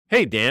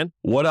Hey, Dan.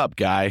 What up,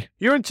 guy?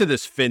 You're into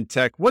this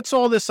fintech. What's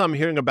all this I'm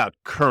hearing about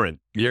Current?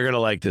 You're going to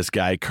like this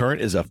guy.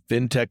 Current is a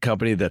fintech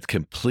company that's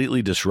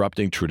completely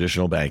disrupting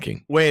traditional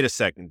banking. Wait a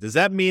second. Does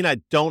that mean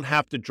I don't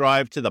have to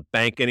drive to the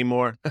bank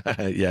anymore?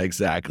 Yeah,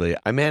 exactly.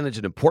 I manage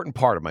an important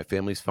part of my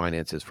family's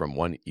finances from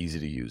one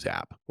easy-to-use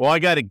app. Well, I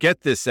got to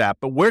get this app,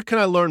 but where can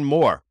I learn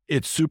more?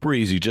 It's super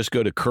easy. Just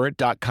go to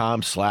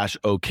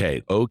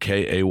current.com/OK,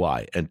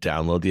 OKAY, and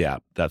download the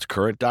app. That's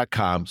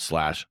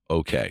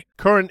current.com/OK.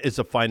 Current is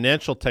a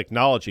financial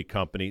technology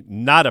company,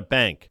 not a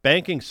bank.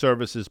 Banking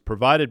services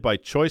provided by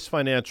Choice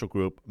Financial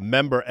Group,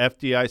 member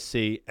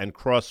FDIC, and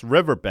Cross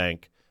River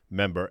Bank,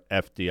 member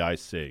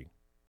FDIC.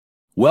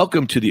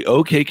 Welcome to the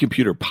OK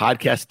Computer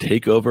podcast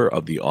takeover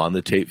of the On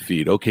the Tape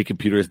feed. OK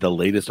Computer is the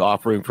latest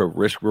offering for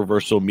Risk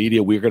Reversal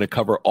Media. We're going to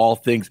cover all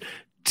things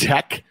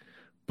tech,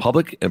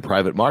 public and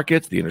private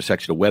markets, the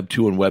intersection of Web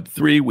 2 and Web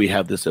 3. We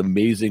have this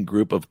amazing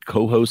group of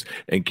co-hosts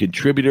and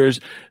contributors.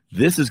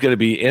 This is going to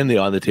be in the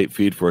On the Tape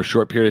feed for a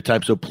short period of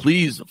time. So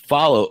please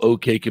follow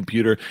OK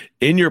Computer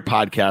in your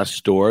podcast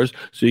stores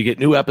so you get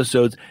new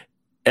episodes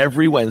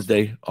every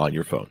Wednesday on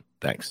your phone.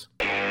 Thanks.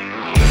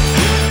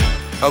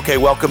 Okay,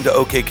 welcome to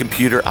OK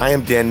Computer. I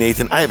am Dan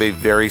Nathan. I have a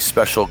very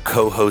special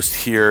co-host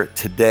here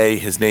today.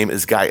 His name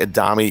is Guy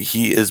Adami.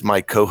 He is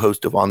my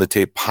co-host of On the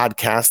Tape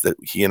podcast that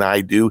he and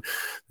I do.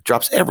 It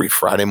drops every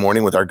Friday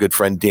morning with our good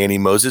friend Danny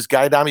Moses.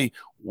 Guy Adami,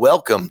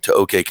 welcome to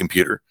OK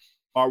Computer.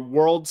 Our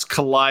worlds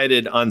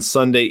collided on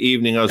Sunday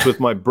evening. I was with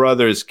my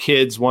brother's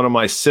kids, one of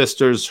my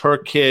sisters, her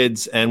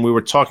kids, and we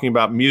were talking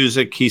about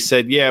music. He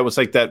said, yeah, it was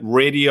like that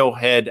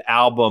Radiohead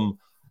album,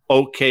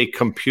 OK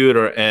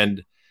Computer,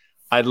 and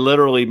I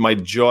literally, my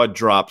jaw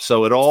dropped.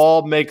 So it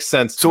all makes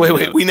sense. So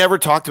wait, we never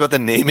talked about the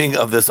naming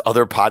of this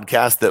other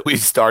podcast that we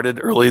started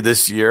early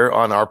this year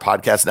on our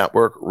podcast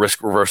network,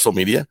 Risk Reversal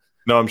Media.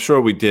 No, I'm sure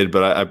we did,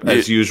 but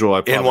as usual,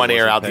 I probably in one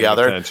ear, out the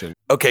other. Attention.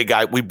 Okay,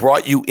 Guy, we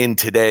brought you in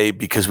today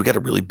because we got a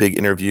really big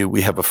interview.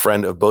 We have a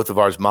friend of both of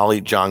ours, Molly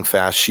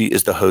Jong-Fast. She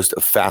is the host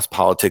of Fast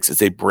Politics.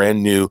 It's a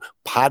brand new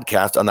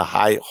podcast on the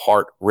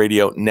iHeart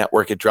Radio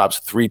Network. It drops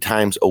 3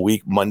 times a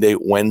week, Monday,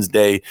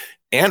 Wednesday,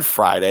 and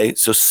Friday.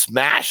 So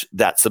smash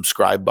that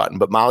subscribe button.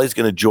 But Molly's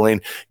going to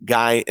join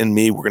Guy and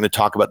me. We're going to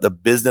talk about the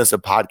business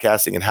of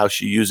podcasting and how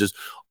she uses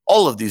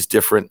all of these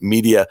different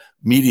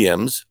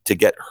mediums to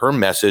get her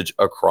message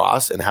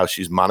across and how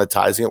she's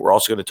monetizing it. We're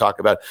also going to talk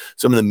about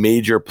some of the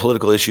major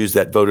political issues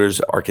that voters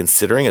are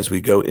considering as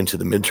we go into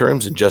the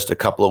midterms in just a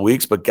couple of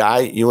weeks. But Guy,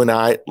 you and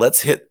I,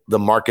 let's hit the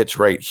markets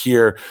right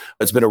here.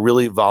 It's been a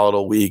really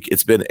volatile week.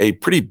 It's been a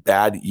pretty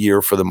bad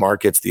year for the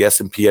markets. The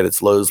S&P at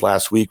its lows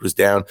last week was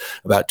down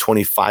about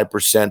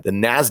 25%. The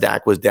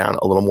NASDAQ was down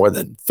a little more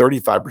than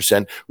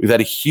 35%. We've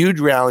had a huge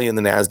rally in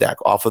the NASDAQ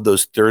off of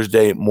those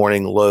Thursday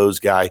morning lows,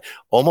 Guy,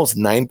 almost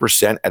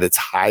 9% at its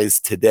highs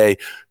today.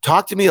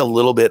 Talk to me a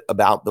little bit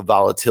about the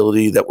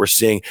volatility that we're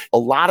seeing. A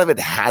lot of it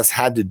has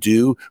had to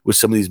do with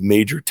some of these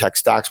major tech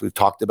stocks. We've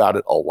talked about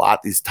it a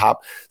lot. These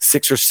top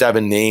 6 or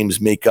 7 names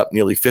make up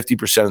nearly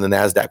 50% of the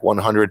NASDAQ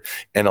 100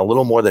 and a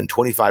little more than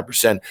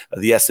 25%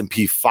 of the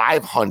S&P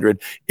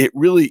 500. It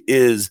really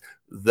is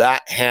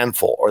that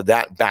handful or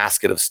that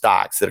basket of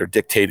stocks that are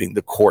dictating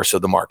the course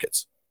of the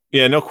markets.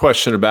 Yeah, no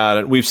question about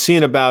it. We've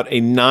seen about a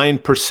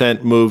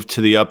 9% move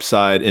to the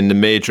upside in the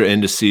major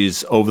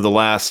indices over the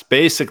last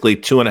basically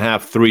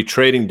 2.5, 3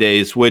 trading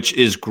days, which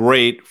is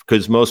great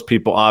because most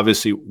people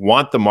obviously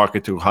want the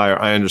market to go higher.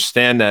 I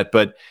understand that,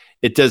 but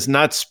it does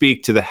not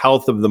speak to the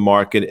health of the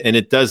market, and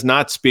it does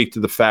not speak to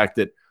the fact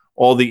that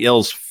all the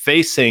ills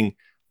facing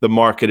the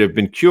market have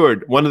been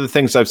cured. One of the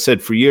things I've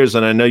said for years,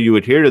 and I know you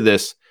adhere to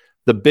this,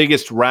 the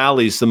biggest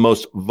rallies, the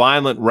most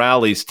violent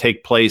rallies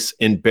take place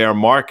in bear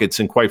markets.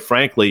 And quite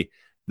frankly,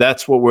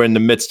 that's what we're in the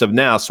midst of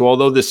now. So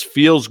although this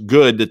feels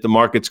good that the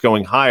market's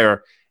going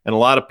higher and a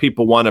lot of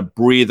people want to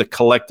breathe a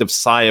collective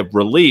sigh of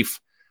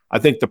relief, I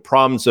think the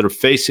problems that are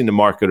facing the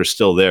market are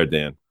still there,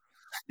 Dan.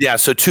 Yeah,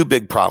 so 2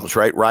 big problems,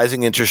 right?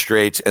 Rising interest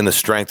rates and the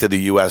strength of the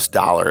U.S.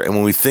 dollar. And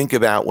when we think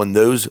about when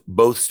those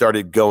both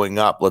started going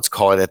up, let's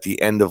call it at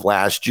the end of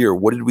last year,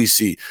 what did we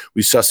see?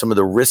 We saw some of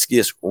the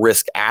riskiest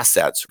risk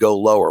assets go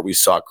lower. We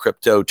saw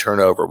crypto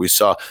turnover. We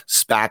saw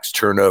SPACs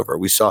turnover.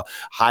 We saw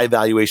high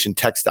valuation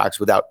tech stocks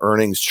without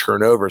earnings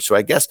turnover. So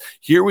I guess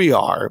here we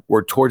are.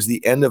 We're towards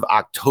the end of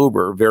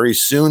October, very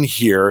soon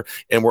here,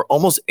 and we're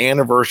almost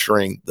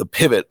anniversarying the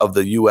pivot of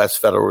the U.S.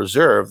 Federal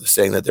Reserve,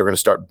 saying that they're going to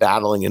start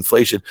battling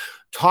inflation.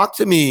 Talk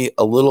to me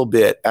a little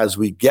bit as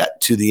we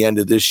get to the end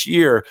of this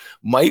year.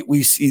 Might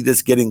we see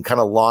this getting kind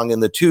of long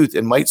in the tooth?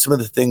 And might some of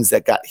the things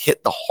that got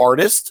hit the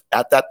hardest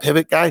at that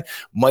pivot, Guy,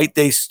 might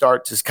they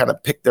start to kind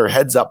of pick their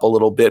heads up a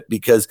little bit?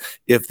 Because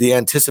if the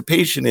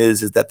anticipation is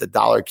that the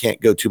dollar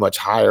can't go too much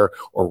higher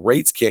or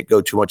rates can't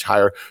go too much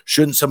higher,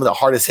 shouldn't some of the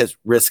hardest hit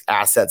risk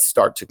assets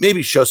start to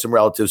maybe show some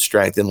relative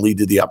strength and lead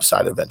to the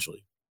upside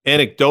eventually?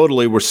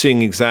 Anecdotally, we're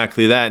seeing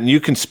exactly that. And you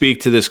can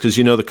speak to this because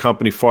you know the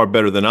company far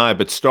better than I,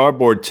 but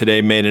Starboard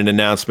today made an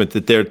announcement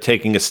that they're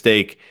taking a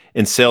stake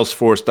in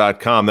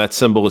Salesforce.com. That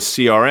symbol is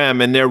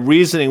CRM. And their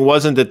reasoning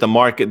wasn't that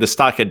the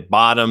stock had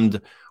bottomed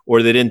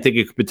or they didn't think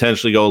it could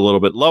potentially go a little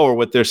bit lower.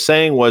 What they're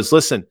saying was,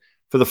 listen,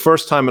 for the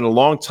first time in a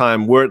long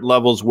time, we're at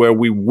levels where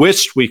we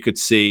wished we could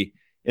see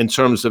in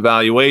terms of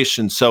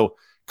valuation. So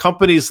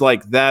companies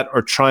like that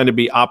are trying to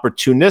be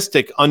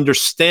opportunistic,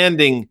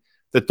 understanding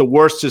that the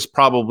worst is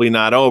probably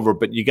not over,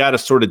 but you got to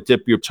sort of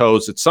dip your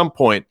toes at some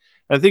point.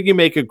 And I think you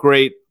make a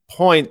great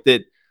point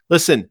that,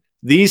 listen,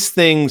 these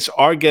things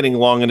are getting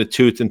long in the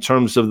tooth in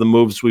terms of the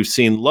moves we've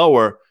seen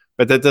lower,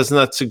 but that does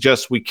not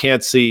suggest we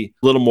can't see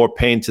a little more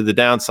pain to the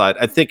downside.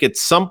 I think at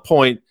some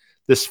point,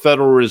 this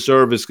Federal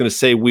Reserve is going to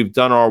say we've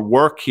done our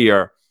work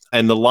here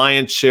and the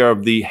lion's share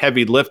of the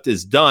heavy lift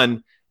is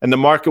done, and the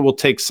market will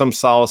take some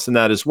solace in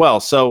that as well.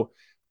 So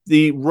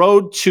the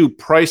road to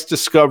price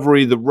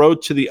discovery, the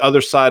road to the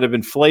other side of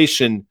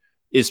inflation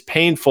is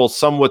painful,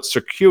 somewhat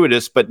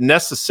circuitous, but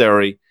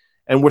necessary.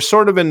 And we're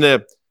sort of in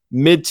the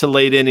mid to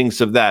late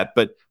innings of that.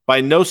 But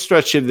by no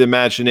stretch of the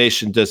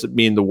imagination does it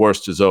mean the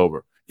worst is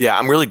over. Yeah,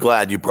 I'm really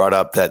glad you brought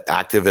up that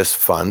activist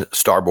fund,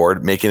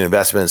 Starboard, making an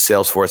investment in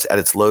Salesforce. At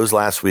its lows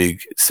last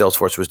week,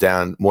 Salesforce was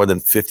down more than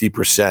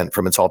 50%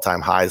 from its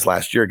all-time highs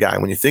last year, Guy.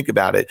 When you think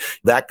about it,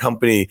 that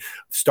company,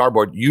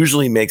 Starboard,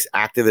 usually makes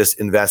activist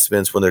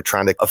investments when they're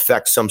trying to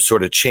affect some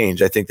sort of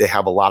change. I think they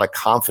have a lot of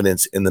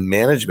confidence in the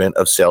management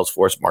of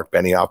Salesforce, Mark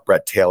Benioff,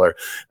 Brett Taylor,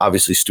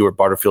 obviously Stuart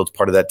Butterfield's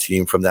part of that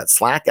team from that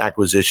Slack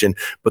acquisition,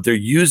 but they're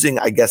using,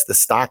 I guess, the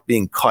stock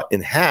being cut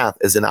in half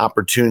as an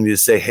opportunity to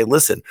say, hey,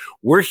 listen,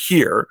 we're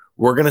here.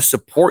 We're going to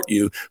support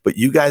you, but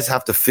you guys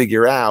have to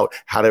figure out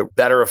how to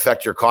better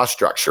affect your cost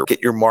structure,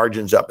 get your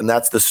margins up. And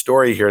that's the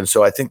story here. And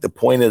so I think the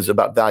point is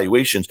about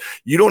valuations.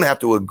 You don't have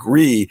to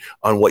agree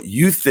on what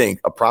you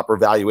think a proper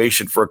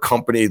valuation for a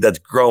company that's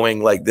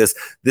growing like this.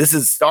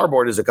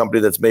 Starboard is a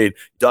company that's made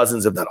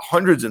dozens, if not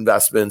hundreds,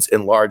 investments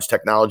in large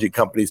technology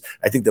companies.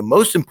 I think the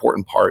most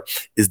important part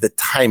is the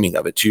timing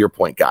of it. To your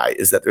point, Guy,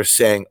 is that they're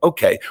saying,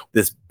 okay,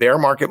 this bear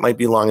market might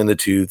be long in the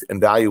tooth and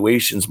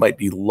valuations might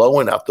be low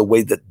enough the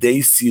way that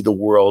they see the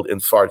world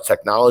as far as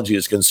technology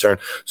is concerned.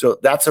 So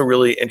that's a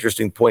really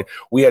interesting point.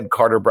 We had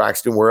Carter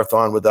Braxton Worth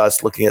on with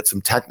us looking at some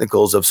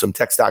technicals of some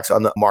tech stocks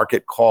on the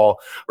market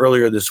call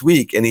earlier this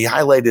week. And he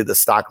highlighted a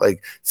stock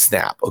like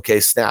Snap,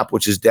 Snap,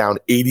 which is down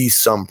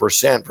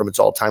 80% from its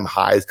all-time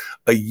highs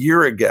a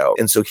year ago.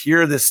 And so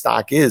here this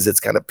stock is, it's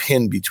kind of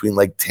pinned between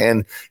like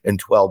 10 and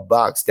 12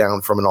 bucks,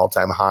 down from an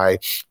all-time high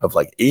of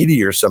like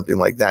 80 or something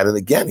like that. And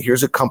again,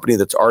 here's a company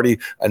that's already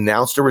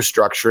announced a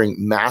restructuring,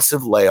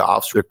 massive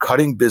layoffs. They're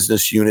cutting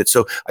business units.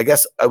 So I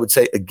guess I would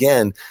say,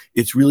 again,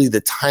 it's really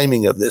the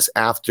timing of this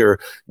after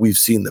we've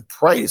seen the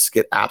price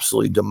get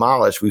absolutely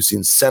demolished. We've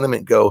seen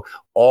sentiment go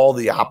all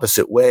the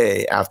opposite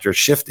way after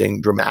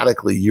shifting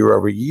dramatically year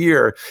over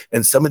year.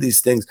 And some of these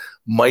things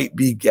might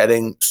be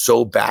getting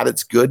so bad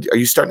it's good. Are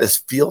you starting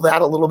to feel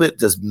that a little bit?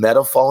 Does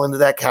Meta fall into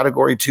that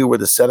category too, where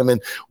the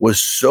sentiment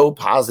was so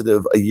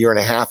positive a year and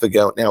a half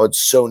ago? Now it's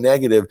so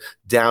negative,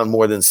 down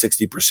more than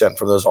 60%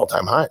 from those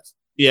all-time highs.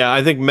 Yeah,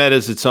 I think Meta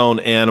is its own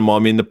animal. I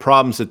mean, the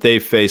problems that they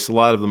face, a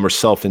lot of them are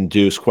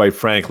self-induced, quite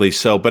frankly.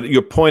 So, but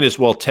your point is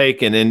well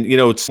taken. And,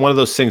 it's one of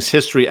those things,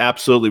 history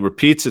absolutely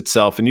repeats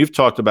itself. And you've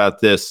talked about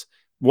this.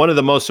 One of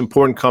the most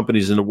important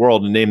companies in the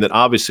world, a name that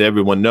obviously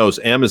everyone knows,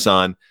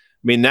 Amazon.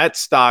 I mean, that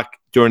stock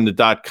during the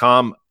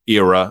dot-com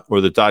era or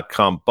the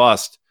dot-com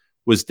bust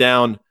was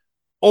down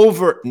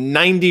over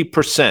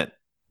 90%.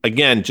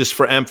 Again, just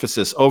for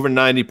emphasis, over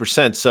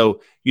 90%.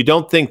 So you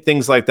don't think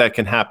things like that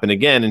can happen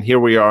again. And here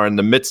we are in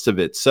the midst of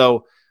it.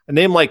 So a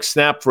name like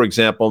Snap, for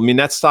example, I mean,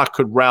 that stock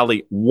could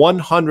rally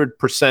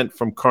 100%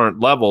 from current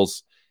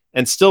levels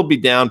and still be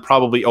down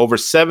probably over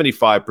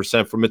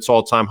 75% from its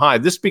all-time high.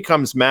 This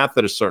becomes math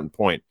at a certain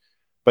point.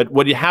 But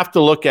what you have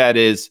to look at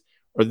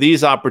are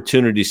these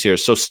opportunities here.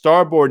 So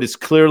Starboard is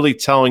clearly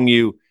telling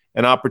you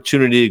an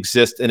opportunity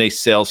exists in a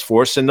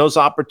Salesforce, and those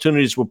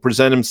opportunities will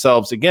present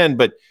themselves again.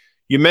 But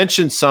you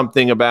mentioned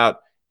something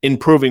about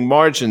improving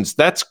margins.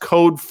 That's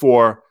code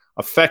for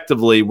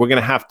effectively we're going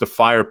to have to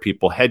fire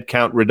people,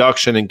 headcount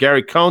reduction. And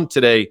Gary Cohn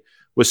today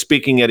was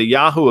speaking at a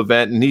Yahoo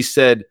event, and he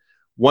said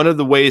one of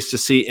the ways to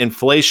see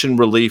inflation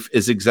relief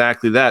is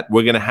exactly that.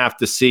 We're going to have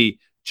to see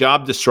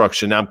job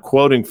destruction. I'm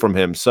quoting from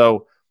him.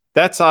 So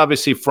that's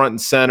obviously front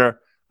and center.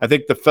 I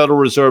think the Federal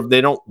Reserve,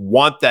 they don't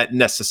want that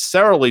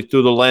necessarily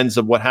through the lens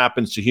of what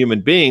happens to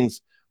human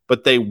beings,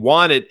 but they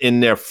want it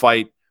in their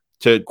fight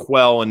to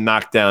quell and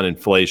knock down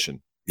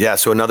inflation. Yeah,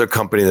 so another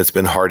company that's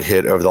been hard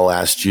hit over the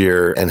last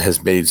year and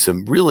has made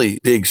some really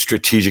big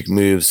strategic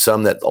moves,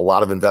 some that a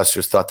lot of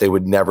investors thought they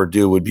would never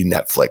do, would be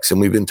Netflix.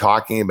 And we've been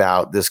talking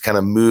about this kind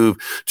of move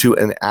to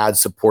an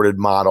ad-supported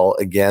model.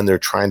 Again, they're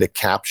trying to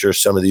capture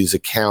some of these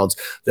accounts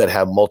that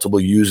have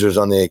multiple users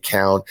on the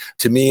account.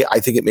 To me,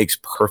 I think it makes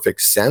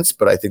perfect sense,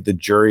 but I think the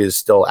jury is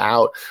still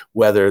out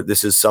whether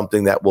this is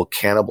something that will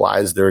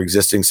cannibalize their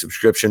existing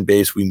subscription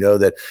base. We know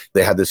that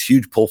they had this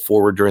huge pull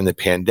forward during the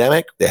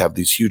pandemic. They have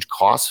these huge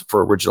costs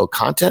for original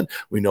content.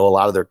 We know a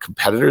lot of their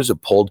competitors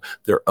have pulled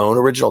their own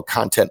original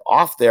content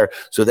off there.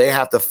 So they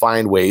have to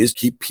find ways to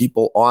keep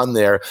people on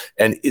there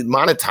and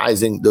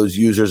monetizing those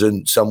users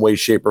in some way,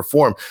 shape, or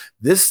form.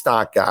 This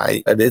stock,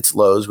 guy, at its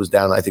lows was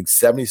down, I think,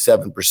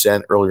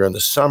 77% earlier in the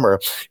summer.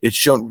 It's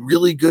shown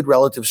really good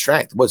relative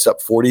strength. What's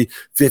up 40,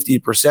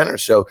 50% or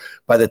so.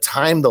 By the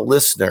time the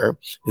listener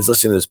is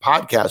listening to this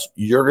podcast,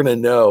 you're going to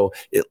know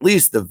at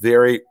least the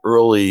very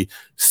early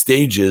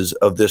stages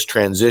of this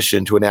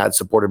transition to an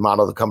ad-supported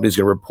model. The company's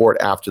going to report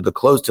after the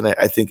close tonight.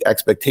 I think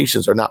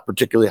expectations are not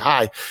particularly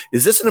high.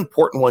 Is this an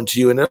important one to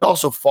you? And it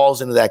also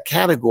falls into that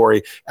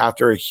category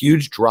after a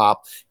huge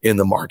drop in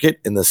the market,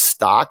 in the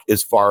stock,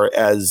 as far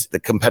as the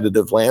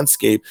competitive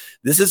landscape.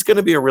 This is going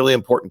to be a really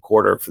important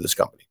quarter for this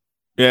company.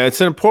 Yeah,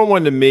 it's an important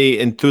one to me,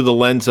 and through the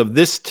lens of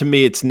this, to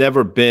me, it's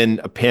never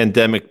been a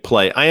pandemic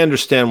play. I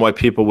understand why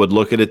people would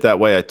look at it that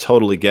way. I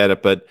totally get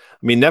it. But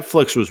I mean,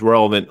 Netflix was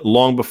relevant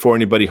long before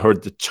anybody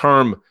heard the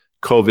term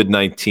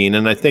COVID-19,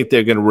 and I think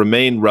they're going to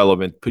remain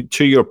relevant. But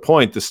to your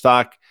point, the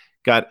stock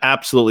got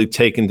absolutely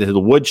taken to the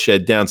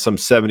woodshed, down some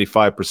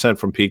 75%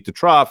 from peak to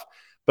trough.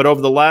 But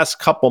over the last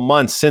couple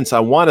months, since I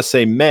want to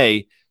say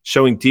May,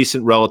 showing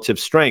decent relative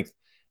strength.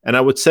 And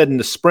I would say in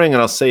the spring,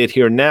 and I'll say it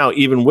here now,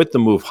 even with the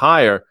move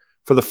higher,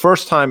 for the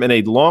first time in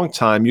a long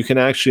time, you can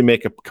actually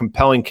make a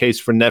compelling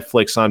case for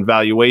Netflix on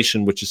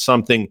valuation, which is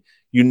something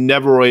you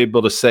never were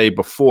able to say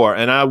before.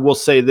 And I will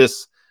say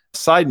this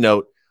side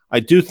note, I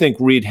do think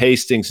Reed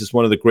Hastings is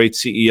one of the great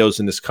CEOs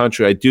in this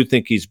country. I do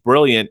think he's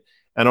brilliant.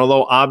 And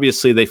although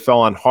obviously they fell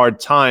on hard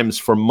times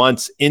for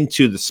months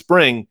into the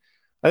spring,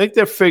 I think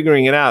they're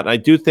figuring it out. I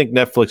do think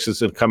Netflix is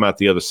going to come out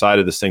the other side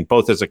of this thing,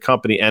 both as a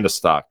company and a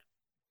stock.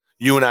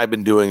 You and I have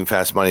been doing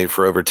Fast Money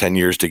for over 10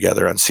 years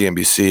together on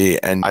CNBC,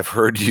 and I've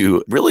heard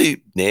you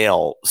really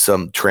nail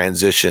some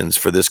transitions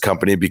for this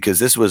company because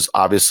this was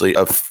obviously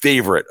a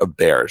favorite of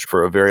bears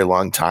for a very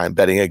long time,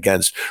 betting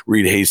against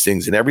Reed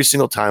Hastings. And every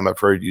single time I've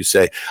heard you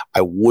say,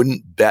 I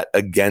wouldn't bet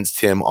against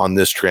him on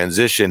this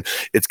transition,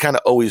 it's kind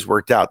of always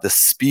worked out. The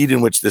speed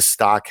in which this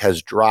stock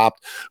has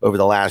dropped over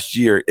the last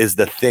year is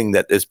the thing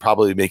that is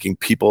probably making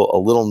people a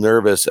little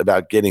nervous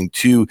about getting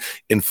too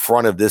in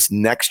front of this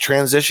next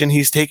transition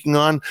he's taking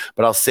on.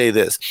 But I'll say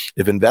this,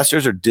 if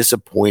investors are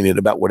disappointed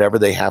about whatever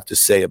they have to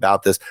say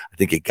about this, I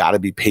think you got to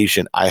be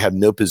patient. I have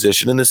no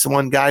position in this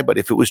one, guy, but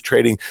if it was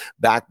trading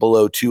back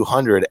below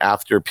 200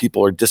 after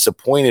people are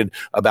disappointed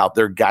about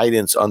their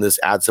guidance on this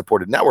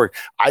ad-supported network,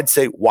 I'd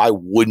say, why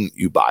wouldn't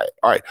you buy it?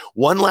 All right,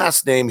 one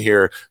last name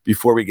here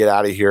before we get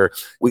out of here.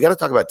 We got to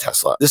talk about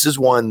Tesla. This is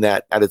one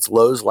that at its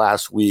lows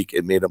last week,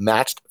 it made a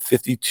matched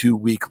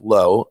 52-week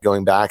low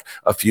going back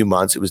a few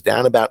months. It was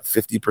down about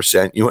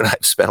 50%. You and I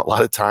have spent a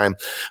lot of time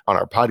on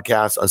our podcast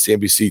on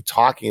CNBC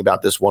talking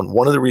about this one.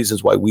 One of the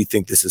reasons why we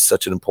think this is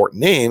such an important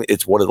name,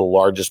 it's one of the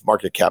largest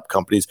market cap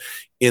companies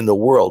in the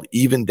world,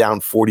 even down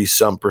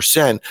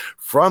 40-some%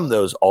 from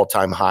those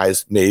all-time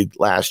highs made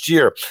last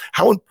year.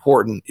 How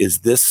important is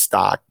this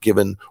stock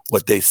given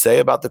what they say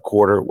about the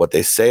quarter, what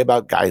they say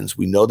about guidance?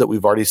 We know that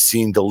we've already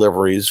seen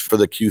deliveries for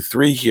the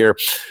Q3 here,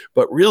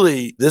 but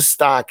really this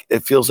stock,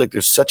 it feels like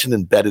there's such an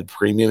embedded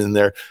premium in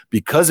there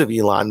because of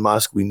Elon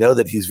Musk. We know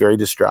that he's very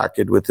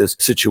distracted with this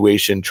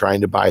situation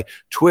trying to buy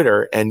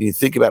Twitter, and you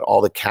think about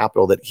all the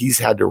capital that he's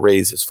had to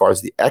raise as far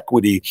as the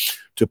equity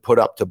to put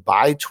up to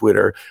buy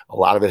Twitter. A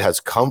lot of it has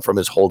come from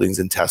his holdings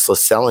in Tesla,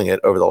 selling it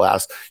over the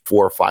last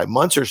 4 or 5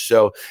 months or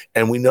so.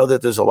 And we know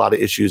that there's a lot of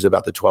issues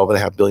about the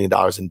 $12.5 billion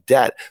in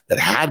debt that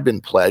had been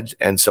pledged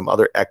and some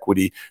other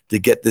equity to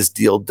get this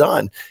deal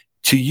done.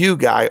 To you,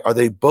 Guy, are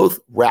they both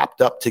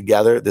wrapped up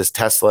together, this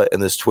Tesla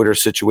and this Twitter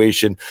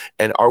situation?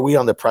 And are we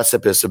on the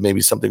precipice of maybe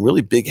something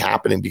really big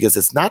happening? Because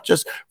it's not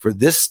just for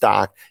this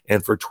stock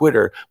and for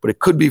Twitter, but it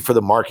could be for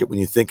the market when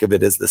you think of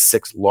it as the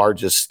 6th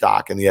largest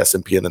stock in the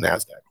S&P and the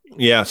NASDAQ.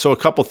 Yeah, so a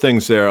couple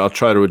things there I'll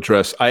try to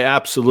address. I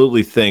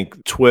absolutely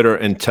think Twitter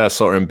and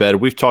Tesla are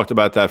embedded. We've talked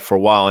about that for a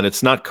while, and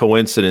it's not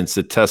coincidence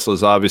that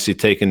Tesla's obviously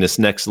taken this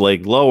next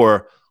leg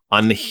lower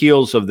on the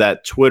heels of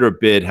that Twitter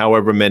bid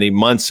however many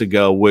months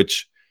ago,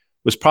 which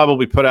was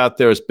probably put out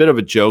there as a bit of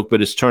a joke,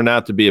 but it's turned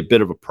out to be a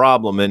bit of a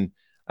problem. And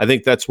I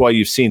think that's why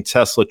you've seen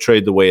Tesla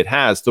trade the way it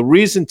has. The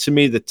reason to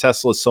me that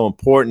Tesla is so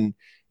important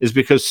is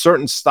because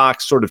certain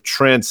stocks sort of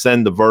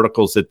transcend the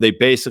verticals that they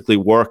basically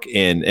work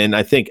in. And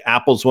I think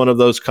Apple's one of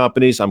those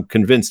companies. I'm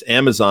convinced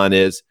Amazon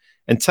is,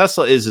 and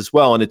Tesla is as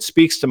well. And it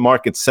speaks to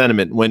market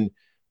sentiment. When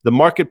the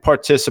market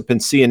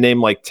participants see a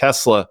name like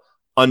Tesla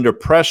under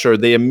pressure,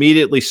 they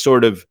immediately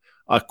sort of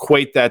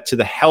equate that to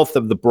the health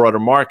of the broader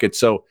market.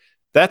 So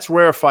that's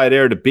rarefied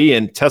air to be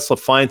in. Tesla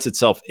finds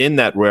itself in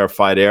that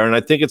rarefied air. And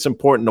I think it's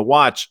important to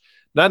watch,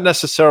 not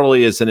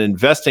necessarily as an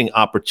investing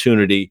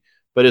opportunity,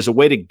 but as a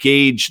way to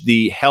gauge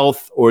the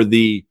health or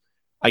the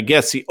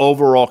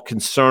overall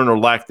concern or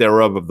lack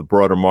thereof of the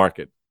broader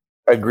market.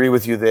 I agree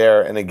with you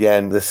there. And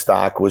again, the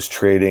stock was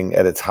trading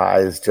at its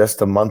highs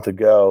just a month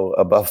ago,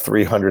 above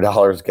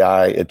 $300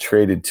 guy. It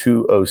traded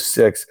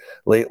 206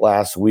 late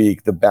last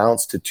week. The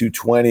bounce to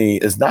 220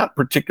 is not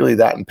particularly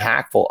that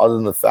impactful other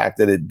than the fact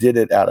that it did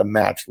it at a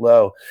match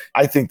low.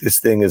 I think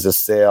this thing is a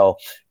sale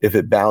if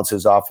it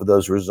bounces off of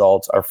those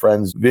results. Our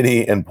friends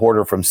Vinny and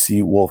Porter from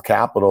Sea Wolf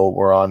Capital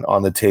were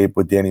on the tape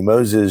with Danny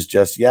Moses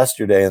just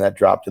yesterday, and that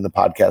dropped in the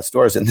podcast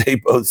stores. And they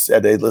both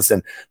said, hey,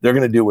 listen, they're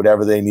going to do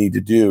whatever they need to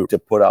do to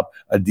put up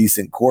a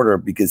decent quarter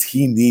because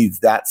he needs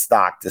that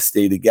stock to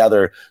stay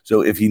together.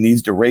 So if he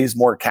needs to raise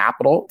more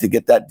capital to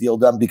get that deal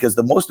done, because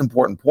the most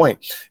important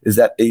point is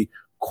that a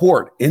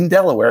court in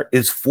Delaware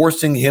is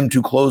forcing him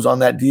to close on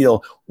that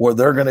deal, or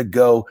they're going to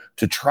go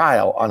to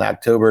trial on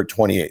October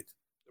 28th.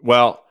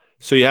 Well,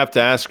 so you have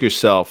to ask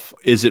yourself,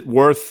 is it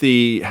worth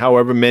the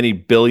however many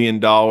 $1 billion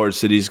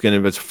that he's going to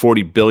invest,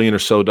 $40 billion or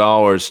so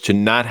dollars, to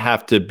not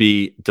have to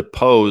be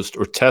deposed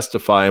or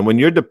testify? And when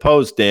you're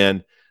deposed,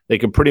 Dan, they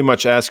can pretty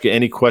much ask you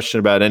any question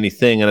about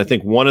anything. And I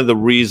think one of the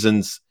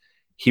reasons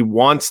he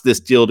wants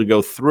this deal to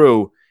go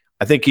through,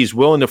 I think he's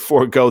willing to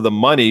forego the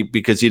money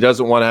because he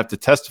doesn't want to have to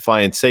testify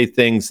and say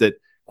things that,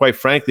 quite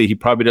frankly, he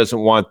probably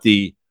doesn't want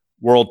the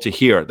world to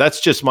hear. That's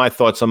just my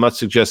thoughts. I'm not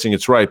suggesting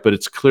it's right, but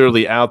it's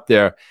clearly out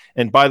there.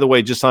 And by the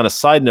way, just on a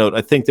side note,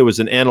 I think there was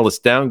an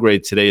analyst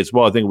downgrade today as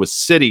well. I think it was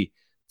Citi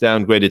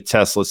downgraded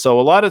Tesla. So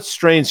a lot of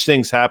strange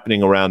things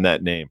happening around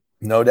that name.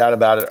 No doubt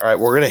about it. All right,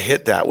 we're going to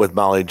hit that with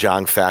Molly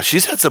Jong-Fast.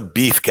 She's had some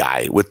beef,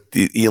 guy, with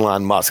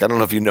Elon Musk. I don't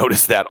know if you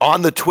noticed that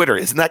on the Twitter.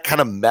 Isn't that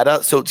kind of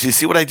meta? So do you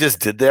see what I just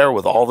did there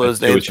with all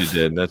those names? I see what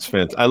you did. That's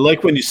fantastic. I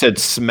like when you said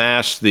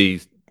smash the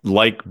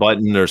like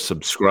button or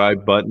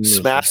subscribe button.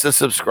 Smash the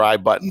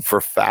subscribe button for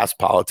Fast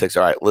Politics.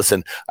 All right,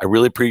 listen, I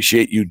really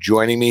appreciate you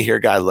joining me here,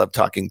 guy. I love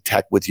talking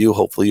tech with you.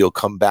 Hopefully you'll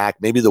come back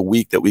maybe the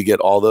week that we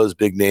get all those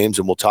big names,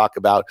 and we'll talk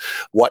about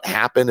what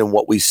happened and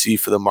what we see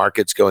for the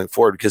markets going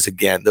forward. Because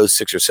again, those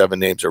 6 or 7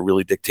 names are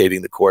really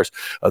dictating the course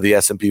of the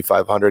S&P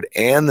 500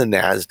 and the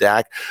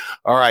NASDAQ.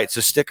 All right, so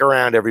stick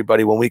around,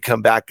 everybody. When we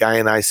come back, Guy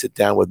and I sit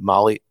down with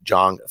Molly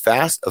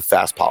Jong-Fast of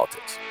Fast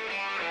Politics.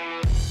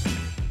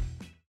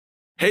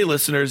 Hey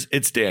listeners,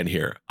 it's Dan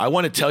here. I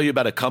want to tell you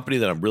about a company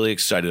that I'm really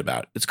excited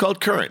about. It's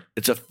called Current.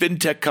 It's a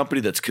fintech company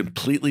that's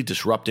completely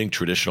disrupting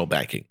traditional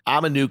banking.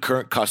 I'm a new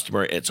Current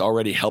customer, and it's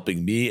already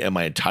helping me and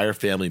my entire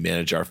family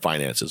manage our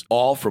finances,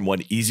 all from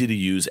one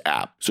easy-to-use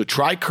app. So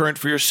try Current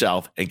for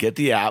yourself and get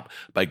the app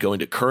by going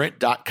to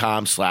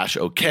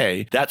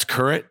current.com/OK. That's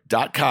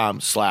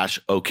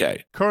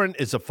current.com/OK. Current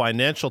is a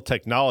financial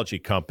technology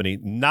company,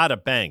 not a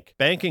bank.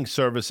 Banking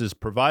services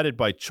provided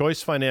by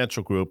Choice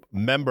Financial Group,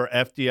 member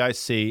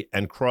FDIC,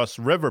 and Cross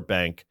River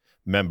Bank,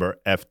 member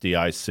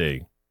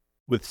FDIC.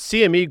 With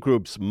CME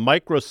Group's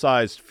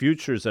micro-sized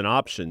futures and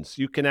options,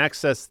 you can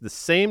access the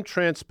same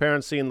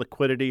transparency and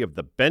liquidity of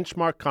the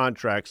benchmark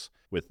contracts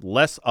with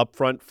less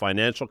upfront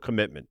financial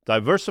commitment.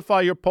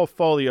 Diversify your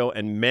portfolio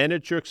and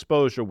manage your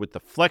exposure with the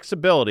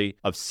flexibility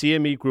of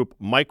CME Group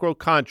micro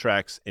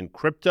contracts in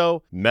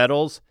crypto,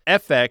 metals,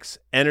 FX,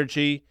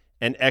 energy,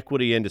 and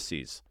equity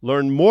indices.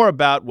 Learn more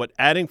about what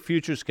adding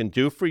futures can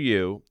do for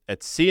you at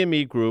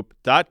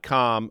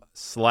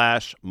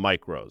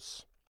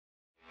cmegroup.com/micros.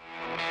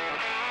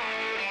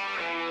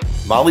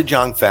 Molly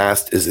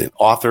Jong-Fast is an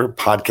author,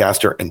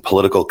 podcaster, and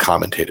political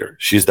commentator.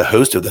 She's the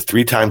host of the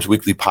 3 times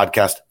weekly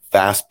podcast,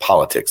 Fast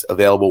Politics,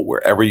 available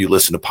wherever you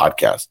listen to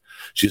podcasts.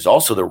 She's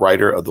also the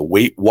writer of the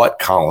Wait What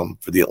column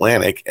for The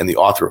Atlantic and the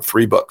author of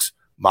 3 books.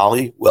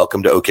 Molly,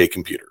 welcome to OK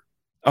Computer.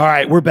 All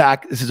right, we're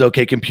back. This is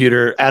OK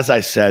Computer. As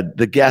I said,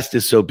 the guest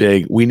is so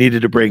big, we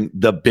needed to bring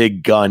the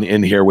big gun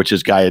in here, which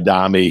is Guy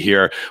Adami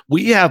here.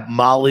 We have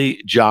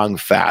Molly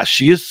Jong-Fast.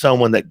 She is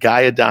someone that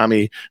Guy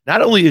Adami,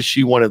 not only is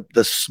she one of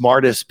the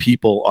smartest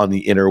people on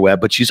the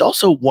interweb, but she's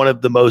also one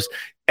of the most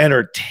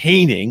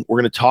entertaining. We're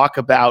going to talk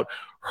about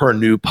her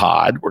new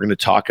pod. We're going to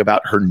talk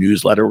about her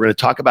newsletter. We're going to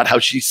talk about how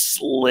she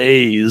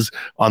slays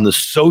on the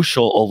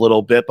social a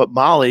little bit. But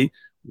Molly,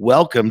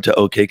 welcome to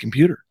OK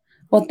Computer.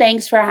 Well,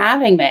 thanks for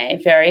having me.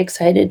 Very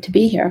excited to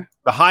be here.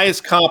 The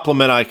highest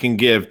compliment I can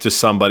give to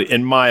somebody,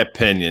 in my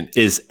opinion,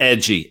 is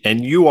edgy.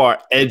 And you are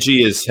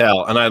edgy as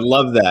hell. And I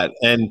love that.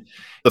 And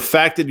the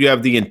fact that you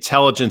have the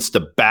intelligence to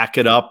back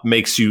it up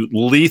makes you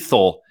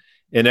lethal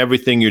in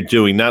everything you're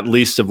doing, not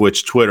least of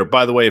which Twitter.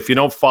 By the way, if you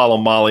don't follow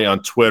Molly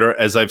on Twitter,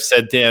 as I've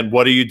said, Dan,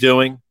 what are you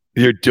doing?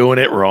 You're doing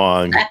it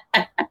wrong.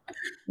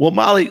 Well,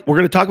 Molly, we're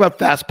going to talk about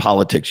Fast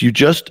Politics. You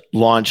just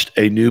launched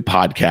a new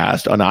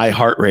podcast on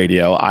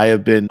iHeartRadio. I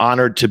have been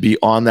honored to be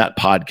on that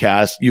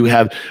podcast. You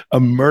have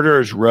a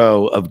murderer's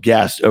row of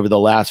guests over the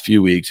last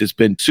few weeks. It's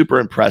been super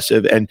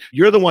impressive. And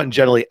you're the one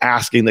generally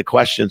asking the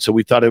questions. So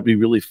we thought it would be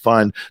really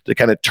fun to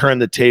kind of turn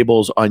the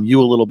tables on you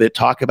a little bit,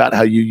 talk about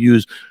how you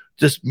use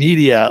just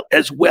media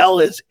as well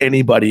as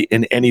anybody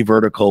in any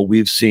vertical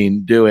we've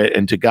seen do it.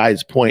 And to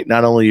Guy's point,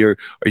 not only are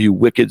you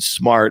wicked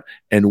smart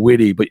and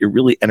witty, but you're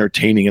really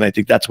entertaining. And I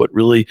think that's what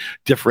really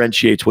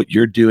differentiates what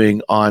you're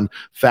doing on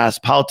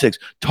Fast Politics.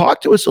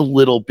 Talk to us a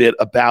little bit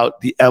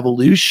about the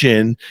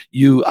evolution.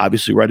 You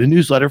obviously write a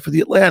newsletter for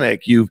The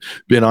Atlantic. You've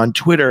been on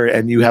Twitter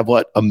and you have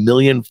 1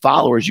 million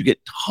followers. You get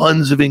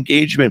tons of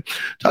engagement.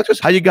 Talk to us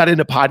how you got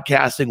into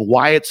podcasting,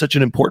 why it's such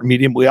an important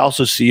medium. We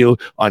also see you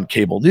on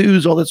cable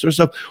news, all that sort of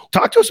stuff.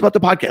 Talk to us about the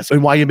podcast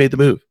and why you made the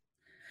move.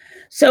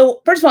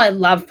 So first of all, I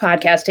love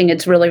podcasting.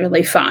 It's really,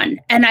 really fun.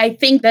 And I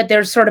think that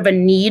there's sort of a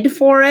need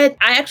for it.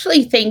 I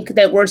actually think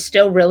that we're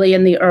still really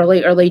in the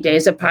early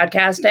days of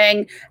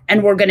podcasting,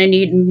 and we're going to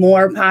need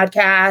more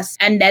podcasts,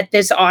 and that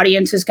this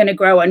audience is going to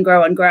grow and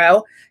grow and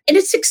grow. And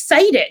it's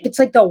exciting. It's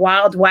like the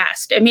Wild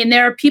West. I mean,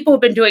 there are people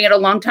who've been doing it a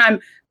long time,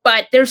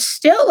 but there's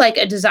still like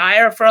a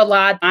desire for a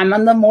lot. I'm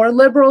on the more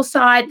liberal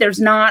side. There's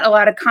not a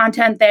lot of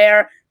content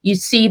there. You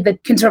see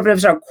that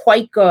conservatives are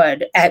quite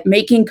good at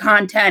making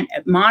content,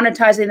 at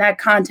monetizing that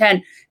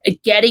content,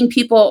 at getting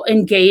people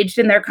engaged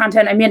in their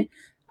content. I mean,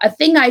 a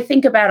thing I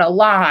think about a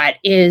lot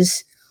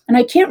is, and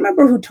I can't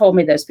remember who told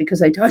me this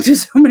because I talked to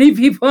so many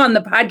people on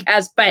the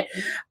podcast, but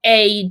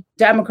a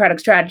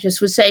Democratic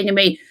strategist was saying to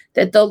me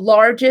that the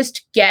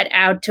largest get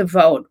out to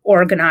vote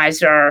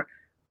organizer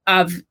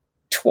of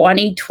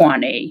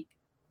 2020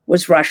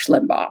 was Rush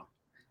Limbaugh.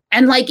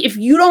 And like, if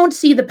you don't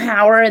see the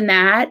power in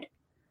that,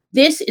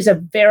 this is a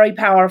very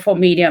powerful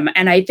medium.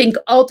 And I think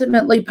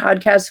ultimately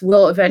podcasts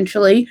will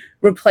eventually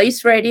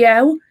replace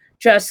radio,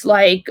 just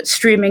like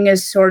streaming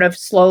is sort of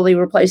slowly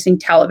replacing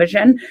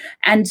television.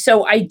 And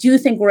so I do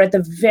think we're at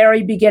the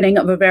very beginning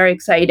of a very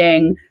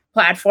exciting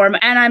platform,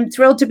 and I'm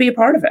thrilled to be a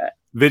part of it.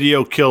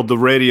 Video killed the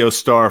radio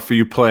star for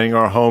you playing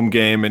our home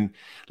game. And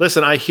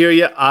listen, I hear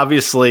you.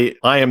 Obviously,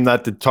 I am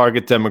not the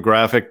target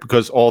demographic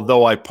because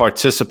although I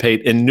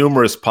participate in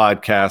numerous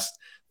podcasts,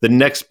 the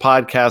next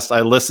podcast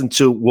I listen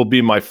to will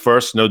be my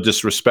first, no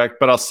disrespect,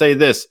 but I'll say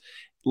this,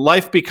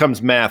 life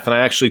becomes math. And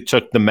I actually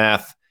took the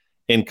math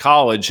in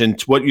college. And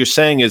what you're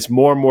saying is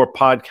more and more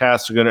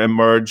podcasts are going to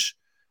emerge,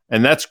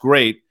 and that's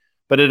great.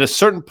 But at a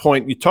certain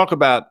point, you talk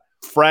about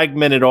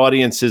fragmented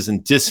audiences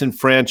and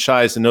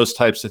disenfranchised and those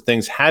types of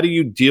things. How do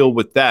you deal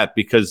with that?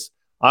 Because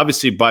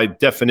obviously, by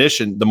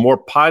definition, the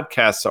more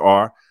podcasts there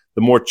are,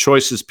 the more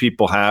choices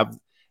people have.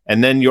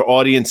 And then your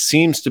audience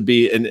seems to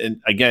be, and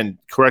again,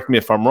 correct me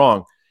if I'm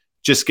wrong,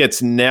 just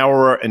gets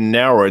narrower and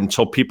narrower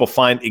until people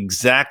find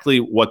exactly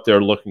what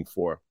they're looking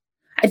for.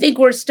 I think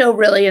we're still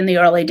really in the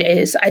early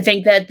days. I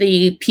think that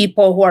the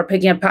people who are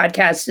picking up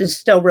podcasts is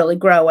still really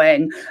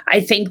growing.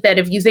 I think that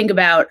if you think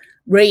about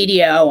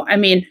radio, I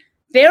mean,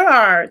 there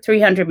are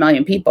 300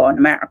 million people in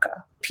America.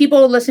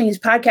 People listening to these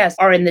podcasts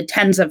are in the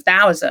tens of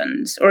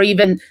thousands, or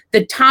even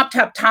the top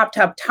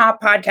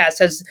podcast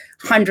has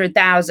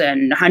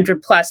 100,000,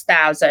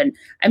 100,000+.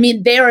 I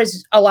mean, there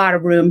is a lot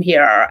of room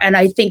here. And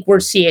I think we're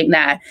seeing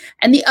that.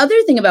 And the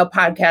other thing about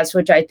podcasts,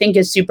 which I think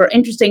is super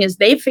interesting, is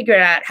they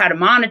figured out how to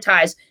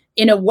monetize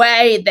in a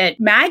way that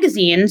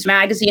magazines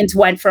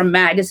went from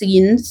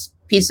magazines,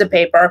 piece of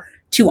paper,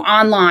 to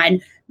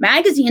online.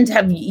 Magazines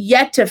have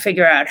yet to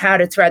figure out how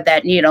to thread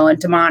that needle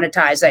into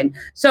monetizing.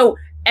 So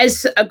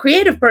as a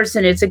creative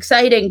person, it's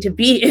exciting to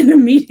be in a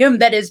medium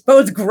that is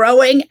both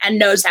growing and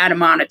knows how to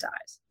monetize.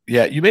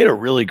 Yeah, you made a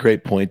really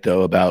great point,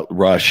 though, about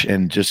Rush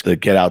and just the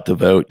get out the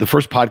vote. The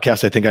first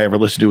podcast I think I ever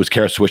listened to was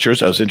Kara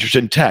Swisher's. I was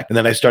interested in tech. And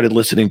then I started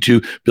listening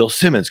to Bill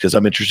Simmons because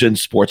I'm interested in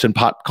sports and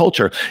pop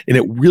culture. And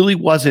it really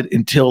wasn't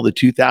until the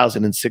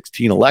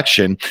 2016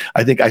 election,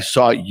 I think I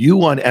saw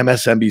you on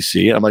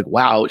MSNBC. And I'm like,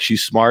 wow,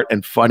 she's smart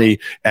and funny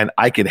and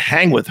I can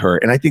hang with her.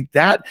 And I think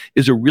that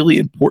is a really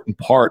important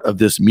part of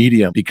this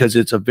medium because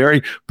it's a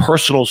very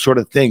personal sort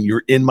of thing.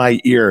 You're in my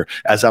ear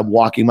as I'm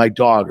walking my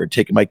dog or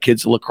taking my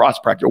kids to lacrosse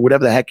practice or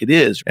whatever the heck it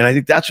is. And I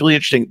think that's really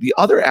interesting. The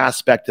other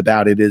aspect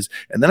about it is,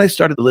 and then I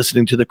started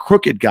listening to the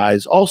Crooked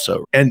guys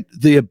also, and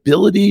the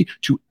ability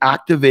to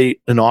activate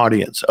an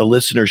audience, a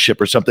listenership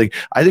or something,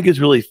 I think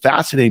is really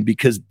fascinating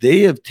because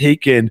they have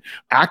taken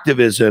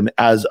activism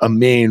as a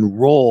main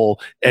role.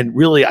 And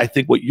really, I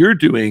think what you're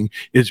doing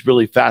is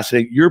really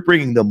fascinating. You're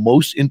bringing the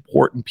most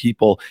important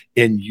people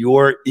in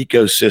your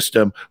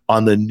ecosystem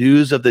on the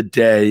news of the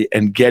day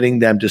and getting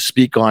them to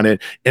speak on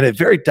it in a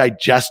very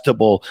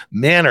digestible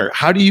manner.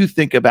 How do you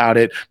think about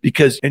it?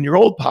 Because in your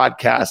old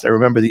podcast, I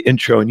remember the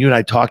intro, and you and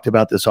I talked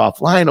about this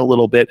offline a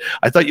little bit.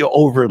 I thought you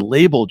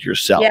over-labeled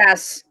yourself.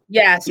 Yes.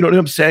 You know what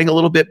I'm saying a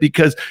little bit?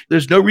 Because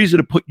there's no reason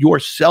to put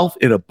yourself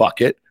in a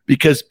bucket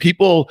because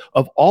people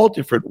of all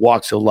different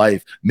walks of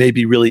life may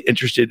be really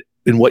interested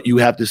in what you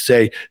have to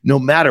say, no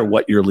matter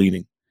what you're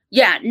leaning.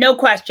 Yeah, no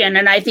question.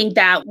 And I think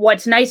that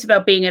what's nice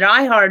about being at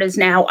iHeart is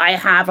now I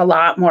have a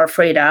lot more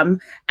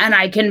freedom and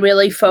I can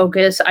really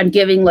focus on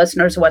giving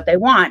listeners what they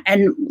want.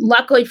 And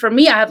luckily for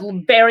me, I have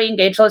very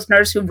engaged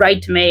listeners who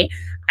write to me.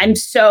 I'm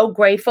so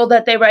grateful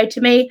that they write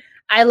to me.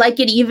 I like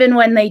it even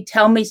when they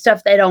tell me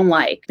stuff they don't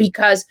like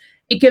because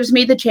it gives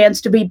me the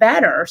chance to be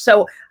better.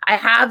 So I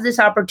have this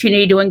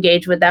opportunity to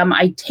engage with them.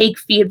 I take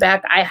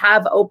feedback. I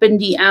have open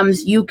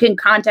DMs. You can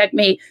contact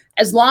me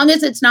as long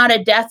as it's not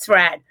a death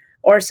threat.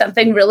 or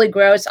something really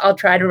gross, I'll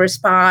try to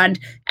respond.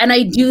 And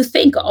I do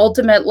think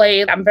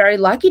ultimately I'm very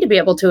lucky to be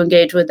able to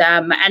engage with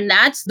them. And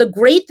that's the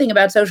great thing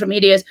about social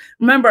media is,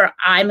 remember,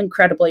 I'm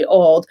incredibly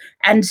old.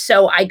 And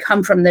so I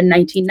come from the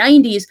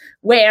 1990s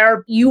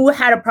where you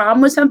had a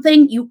problem with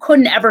something, you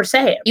couldn't ever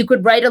say it. You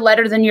could write a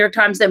letter to the New York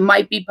Times that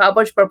might be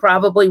published, but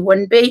probably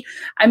wouldn't be.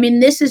 I mean,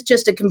 this is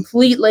just a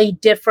completely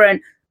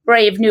different,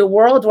 brave new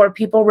world where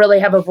people really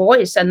have a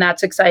voice. And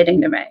that's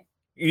exciting to me.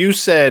 You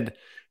said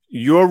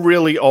you're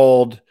really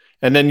old,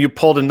 and then you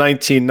pulled a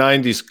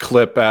 1990s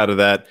clip out of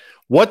that.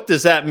 What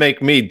does that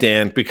make me,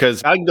 Dan?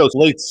 Because I go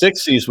late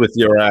 60s with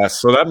your ass,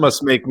 so that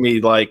must make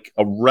me like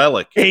a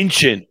relic.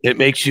 Ancient. It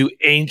makes you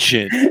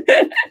ancient.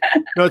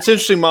 No, it's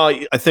interesting,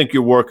 Molly. I think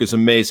your work is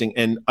amazing,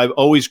 and I've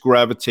always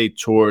gravitate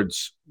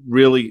towards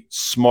really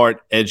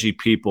smart, edgy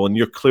people, and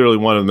you're clearly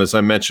one of them, as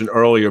I mentioned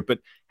earlier. But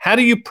how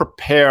do you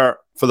prepare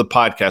for the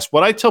podcast?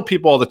 What I tell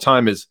people all the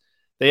time is,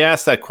 they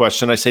ask that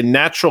question. I say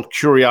natural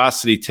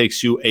curiosity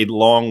takes you a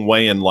long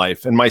way in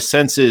life. And my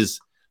sense is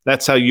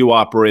that's how you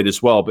operate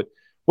as well. But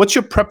what's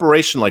your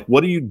preparation like?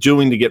 What are you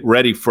doing to get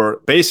ready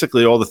for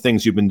basically all the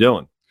things you've been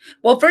doing?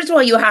 Well, first of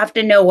all, you have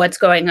to know what's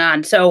going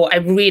on. So I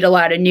read a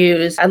lot of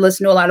news. I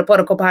listen to a lot of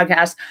political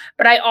podcasts,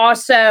 but I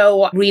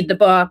also read the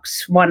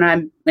books when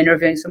I'm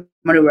interviewing someone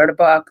who wrote a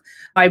book.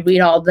 I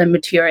read all the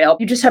material.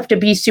 You just have to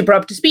be super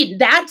up to speed.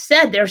 That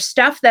said, there's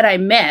stuff that I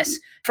miss.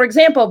 For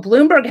example,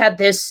 Bloomberg had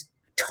this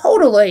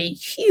totally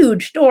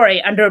huge story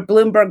under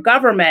Bloomberg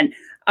government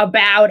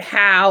about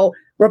how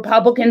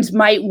Republicans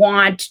might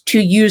want to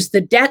use the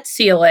debt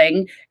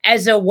ceiling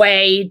as a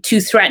way to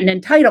threaten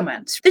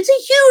entitlements. It's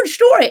a huge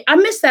story. I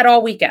missed that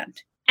all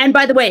weekend. And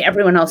by the way,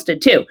 everyone else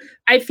did too.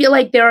 I feel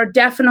like there are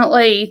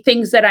definitely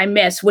things that I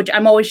miss, which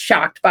I'm always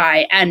shocked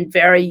by and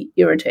very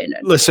irritated.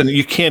 Listen,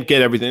 you can't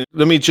get everything.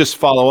 Let me just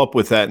follow up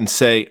with that and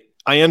say,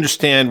 I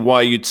understand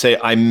why you'd say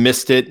I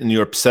missed it and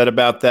you're upset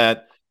about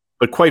that.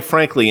 But quite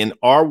frankly, in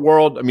our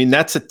world, I mean,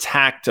 that's a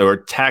tact or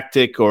a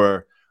tactic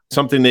or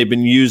something they've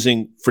been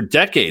using for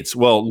decades.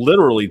 Well,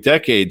 literally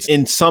decades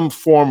in some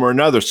form or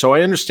another. So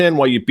I understand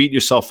why you beat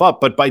yourself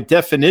up. But by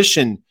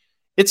definition,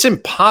 it's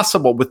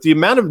impossible with the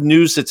amount of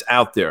news that's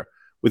out there,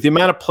 with the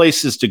amount of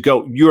places to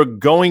go. You're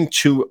going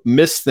to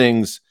miss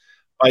things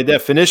by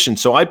definition.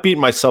 So I beat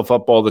myself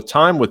up all the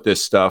time with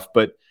this stuff.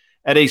 But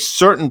at a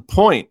certain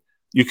point,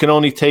 you can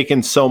only take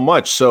in so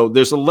much. So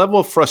there's a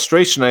level of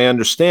frustration I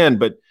understand,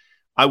 but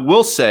I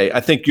will say, I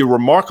think you're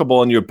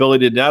remarkable in your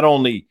ability to not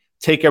only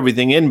take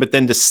everything in, but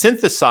then to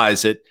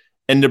synthesize it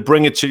and to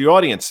bring it to your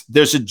audience.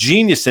 There's a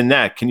genius in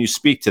that. Can you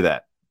speak to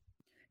that?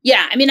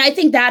 Yeah, I mean, I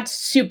think that's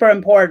super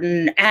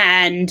important.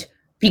 And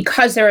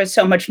because there is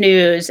so much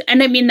news,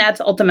 and I mean,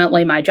 that's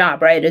ultimately my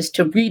job, right, is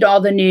to read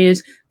all the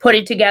news, put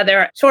it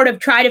together, sort of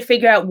try to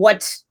figure out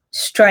what's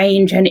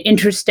strange and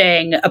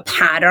interesting, a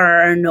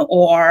pattern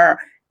or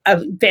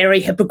a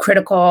very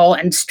hypocritical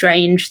and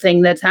strange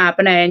thing that's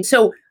happening.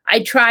 So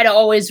I try to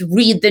always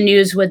read the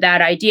news with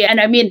that idea. And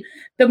I mean,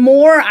 the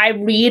more I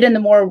read and the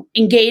more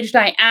engaged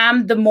I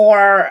am, the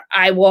more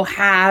I will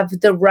have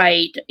the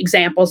right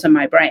examples in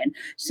my brain.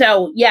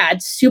 So yeah,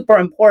 it's super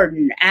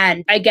important.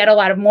 And I get a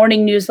lot of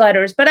morning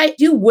newsletters, but I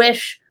do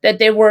wish that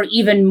there were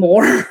even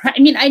more. I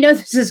mean, I know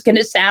this is going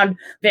to sound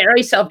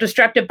very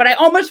self-destructive, but I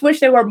almost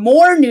wish there were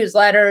more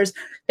newsletters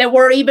that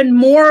were even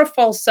more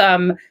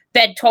fulsome,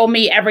 that told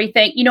me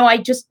everything. You know, I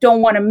just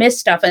don't want to miss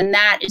stuff. And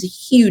that is a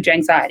huge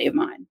anxiety of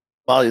mine.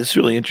 Molly, it's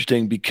really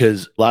interesting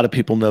because a lot of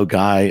people know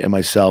Guy and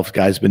myself.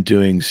 Guy's been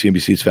doing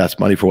CNBC's Fast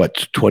Money for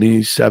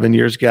 27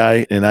 years,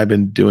 Guy? And I've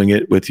been doing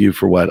it with you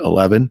for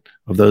 11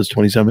 of those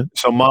 27?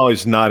 So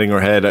Molly's nodding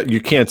her head.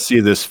 You can't see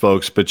this,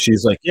 folks, but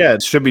she's like, yeah,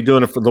 it should be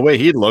doing it for the way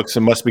he looks.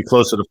 It must be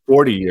closer to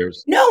 40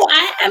 years. No,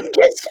 I'm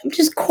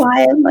just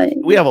quietly.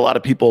 We have a lot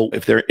of people,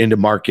 if they're into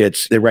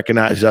markets, they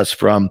recognize us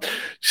from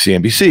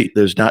CNBC.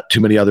 There's not too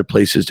many other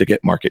places to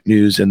get market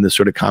news and the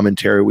sort of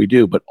commentary we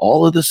do. But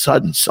all of a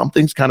sudden,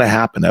 something's kind of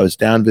happened. I was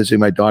down visiting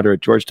my daughter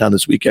at Georgetown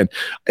this weekend.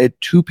 I had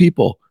two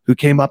people who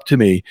came up to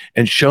me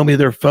and show me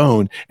their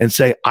phone and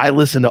say, I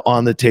listen to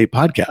On the Tape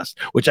podcast,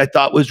 which I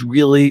thought was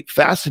really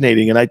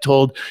fascinating. And I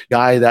told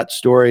Guy that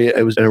story.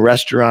 It was in a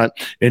restaurant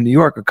in New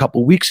York a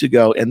couple weeks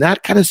ago. And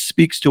that kind of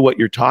speaks to what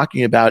you're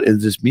talking about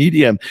is this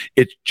medium.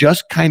 It's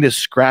just kind of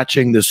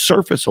scratching the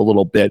surface a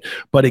little bit.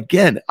 But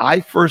again,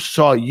 I first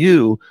saw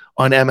you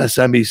on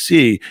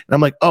MSNBC. And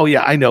I'm like, oh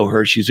yeah, I know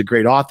her. She's a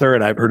great author.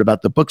 And I've heard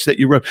about the books that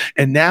you wrote.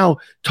 And now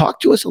talk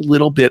to us a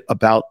little bit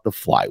about the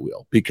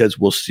flywheel, because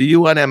we'll see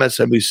you on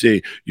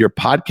MSNBC. You're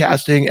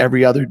podcasting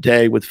every other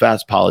day with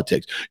Fast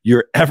Politics.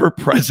 You're ever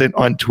present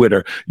on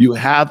Twitter. You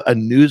have a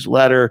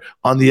newsletter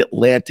on The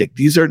Atlantic.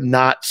 These are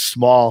not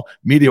small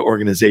media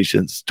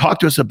organizations. Talk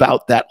to us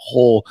about that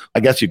whole, I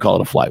guess you call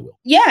it a flywheel.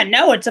 Yeah,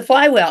 no, it's a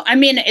flywheel. I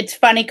mean, it's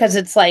funny because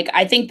it's like,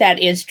 I think that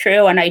is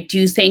true. And I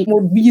do think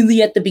we're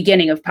really at the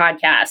beginning of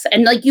podcasts.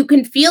 And like, you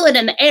can feel it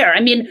in the air. I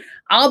mean,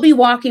 I'll be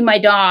walking my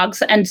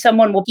dogs and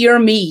someone will hear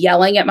me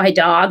yelling at my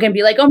dog and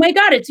be like, oh my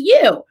God, it's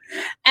you.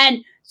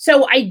 And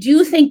So I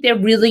do think there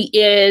really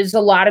is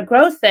a lot of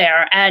growth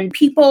there, and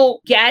people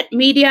get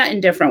media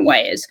in different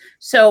ways.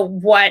 So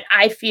what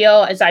I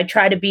feel is I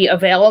try to be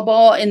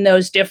available in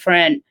those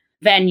different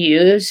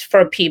venues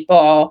for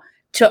people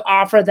to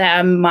offer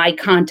them my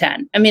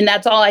content. I mean,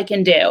 that's all I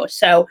can do.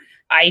 So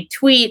I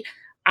tweet,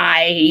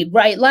 I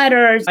write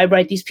letters, I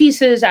write these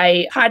pieces,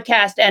 I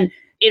podcast, and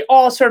it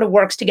all sort of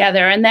works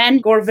together. And then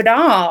Gore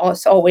Vidal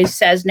always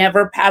says,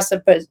 never pass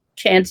up a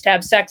chance to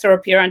have sex or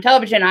appear on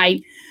television.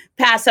 I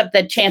pass up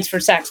the chance for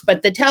sex,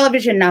 but the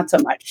television, not so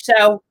much.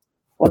 So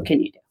what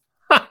can you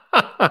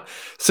do?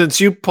 Since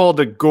you pulled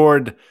a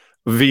Gord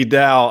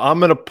Vidal, I'm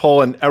going to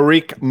pull an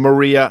Éric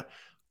Maria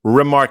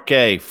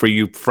Remarque for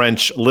you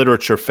French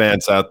literature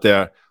fans out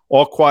there.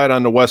 All Quiet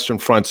on the Western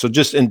Front. So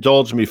just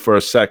indulge me for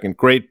a second.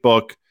 Great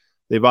book.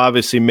 They've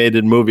obviously made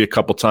it a movie a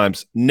couple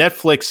times.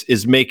 Netflix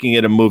is making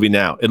it a movie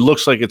now. It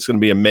looks like it's going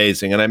to be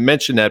amazing. And I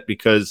mention that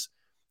because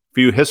for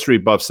you history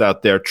buffs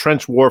out there,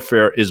 trench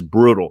warfare is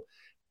brutal.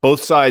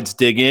 Both sides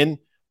dig in,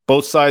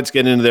 both sides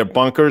get into their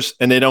bunkers,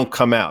 and they don't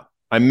come out.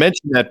 I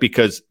mention that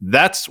because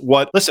that's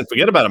what, listen,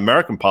 forget about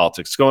American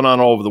politics going on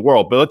all over the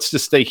world, but let's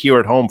just stay here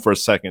at home for a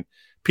second.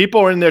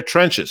 People are in their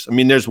trenches. I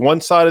mean, there's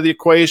one side of the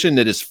equation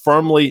that is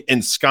firmly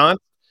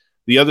ensconced,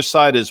 the other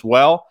side as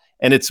well,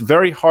 and it's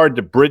very hard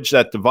to bridge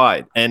that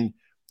divide. And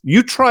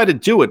you try to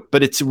do it,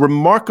 but it's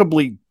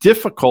remarkably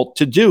difficult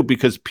to do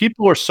because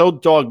people are so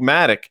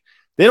dogmatic.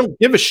 They don't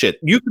give a shit.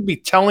 You could be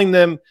telling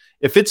them,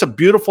 if it's a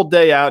beautiful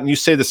day out and you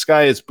say the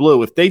sky is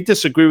blue, if they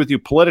disagree with you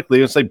politically,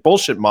 you'll say,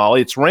 bullshit, Molly,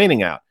 it's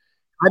raining out.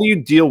 How do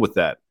you deal with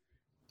that?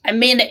 I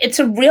mean, it's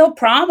a real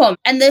problem.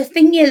 And the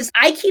thing is,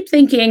 I keep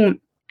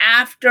thinking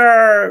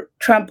after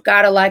Trump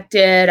got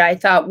elected, I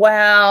thought,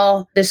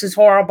 well, this is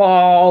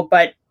horrible,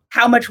 but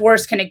how much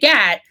worse can it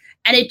get?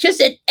 And it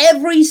just, at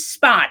every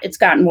spot, it's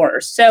gotten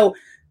worse. So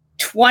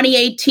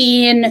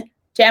 2018,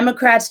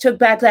 Democrats took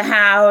back the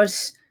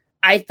House.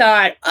 I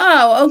thought,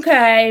 oh,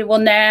 okay, well,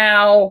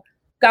 now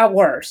got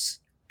worse.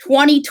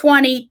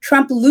 2020,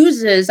 Trump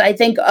loses. I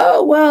think,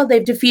 oh, well,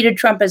 they've defeated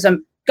Trumpism.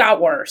 Got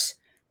worse.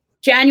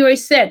 January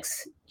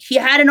 6th, he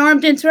had an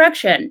armed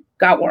insurrection.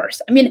 Got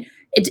worse. I mean,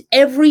 it's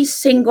every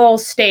single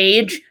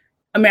stage.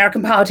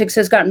 American politics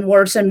has gotten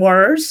worse and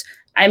worse.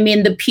 I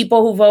mean, the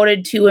people who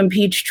voted to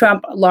impeach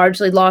Trump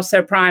largely lost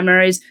their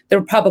primaries.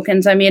 The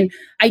Republicans, I mean,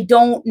 I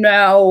don't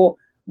know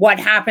what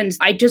happens.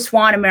 I just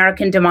want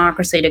American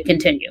democracy to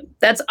continue.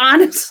 That's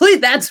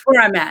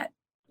where I'm at.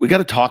 We got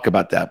to talk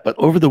about that. But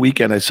over the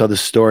weekend, I saw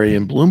this story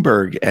in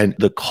Bloomberg, and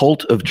the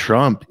cult of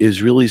Trump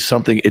is really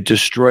something. It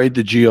destroyed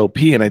the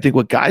GOP. And I think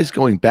what Guy's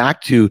going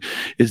back to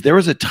is there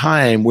was a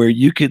time where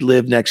you could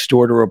live next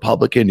door to a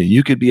Republican and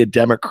you could be a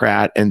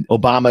Democrat. And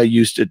Obama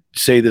used to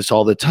say this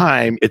all the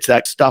time. It's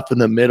that stuff in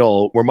the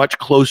middle. We're much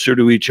closer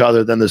to each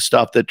other than the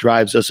stuff that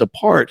drives us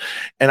apart.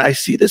 And I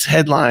see this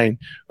headline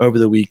over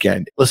the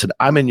weekend. Listen,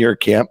 I'm in your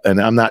camp,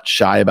 and I'm not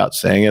shy about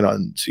saying it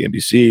on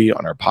CNBC,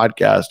 on our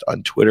podcast,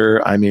 on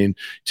Twitter. I mean,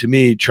 to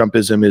me,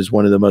 Trumpism is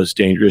one of the most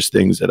dangerous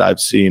things that I've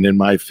seen in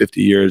my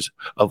 50 years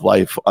of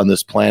life on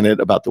this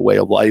planet, about the way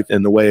of life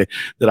and the way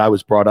that I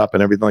was brought up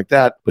and everything like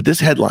that. But this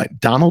headline,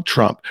 Donald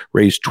Trump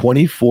raised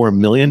 $24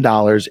 million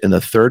in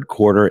the third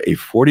quarter, a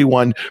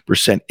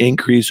 41%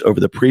 increase over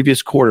the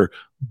previous quarter,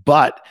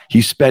 but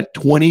he spent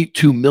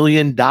 $22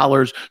 million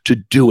to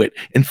do it.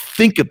 And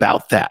think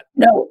about that.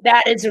 No,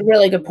 that is a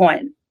really good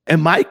point.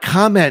 And my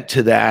comment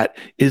to that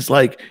is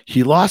like,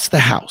 he lost the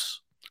House.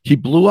 He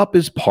blew up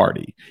his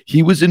party.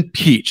 He was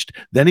impeached.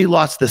 Then he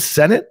lost the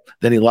Senate.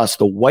 Then he lost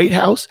the White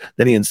House.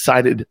 Then he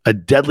incited a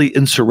deadly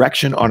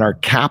insurrection on our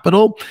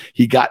Capitol.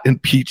 He got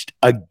impeached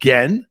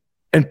again.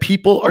 And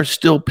people are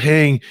still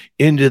paying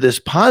into this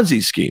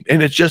Ponzi scheme.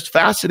 And it's just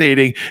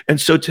fascinating. And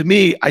so to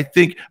me, I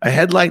think a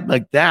headline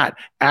like that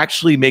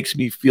actually makes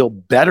me feel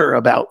better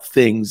about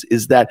things,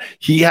 is that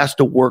he has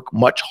to work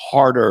much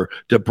harder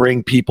to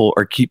bring people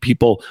or keep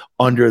people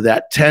under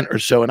that tent or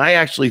so. And I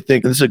actually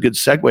think, and this is a good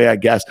segue, I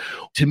guess,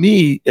 to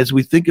me, as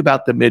we think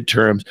about the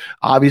midterms,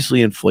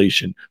 obviously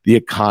inflation, the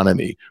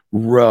economy,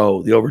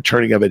 Roe, the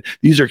overturning of it,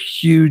 these are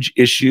huge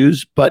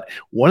issues. But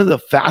one of the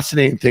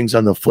fascinating things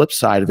on the flip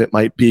side of it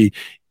might be,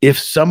 if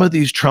some of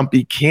these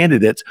Trumpy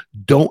candidates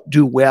don't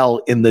do well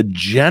in the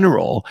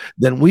general,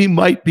 then we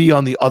might be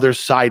on the other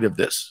side of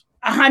this.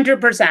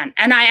 100%.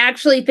 And I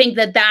actually think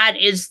that that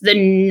is the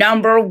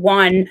number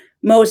one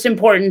most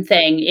important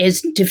thing,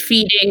 is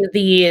defeating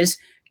these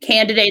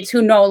candidates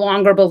who no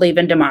longer believe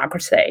in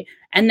democracy.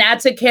 And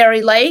that's a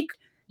Kari Lake.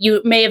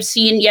 You may have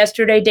seen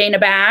yesterday, Dana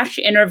Bash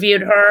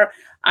interviewed her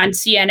on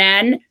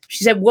CNN.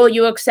 She said, will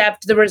you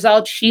accept the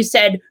results? She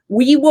said,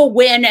 we will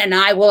win and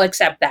I will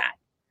accept that.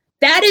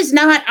 That is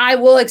not, I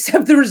will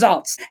accept the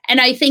results. And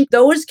I think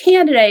those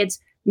candidates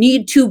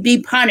need to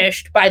be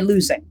punished by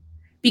losing,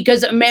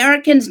 because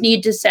Americans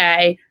need to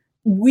say,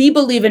 we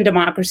believe in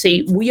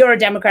democracy. We are a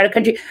democratic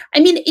country. I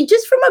mean,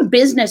 just from a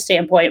business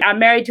standpoint, I'm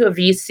married to a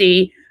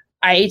VC.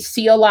 I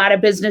see a lot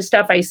of business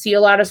stuff. I see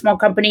a lot of small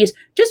companies.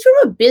 Just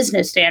from a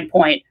business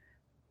standpoint,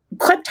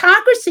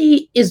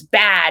 kleptocracy is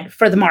bad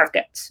for the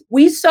markets.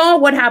 We saw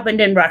what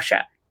happened in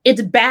Russia.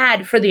 it's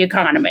bad for the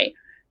economy.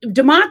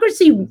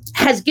 Democracy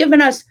has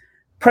given us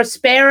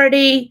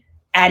prosperity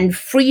and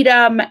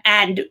freedom,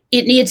 and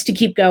it needs to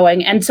keep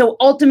going. And so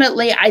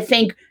ultimately, I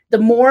think the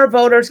more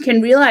voters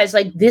can realize,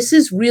 like, this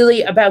is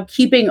really about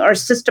keeping our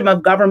system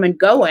of government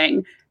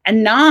going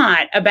and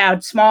not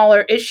about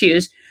smaller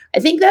issues. I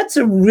think that's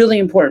a really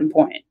important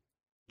point.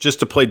 Just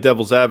to play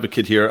devil's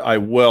advocate here, I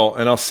will.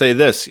 And I'll say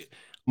this.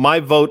 My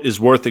vote is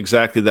worth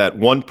exactly that.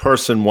 One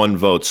person, one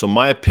vote. So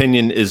my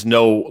opinion is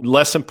no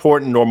less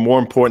important nor more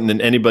important than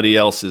anybody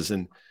else's.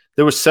 And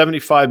there were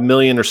 75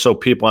 million or so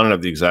people, I don't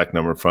have the exact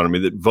number in front of me,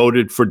 that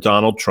voted for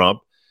Donald Trump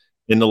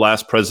in the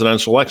last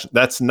presidential election.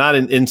 That's not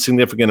an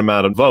insignificant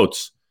amount of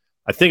votes.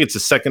 I think it's the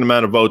second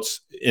amount of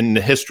votes in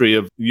the history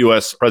of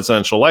U.S.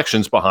 presidential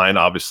elections behind,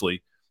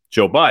 obviously,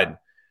 Joe Biden.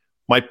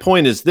 My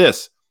point is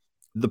this.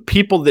 The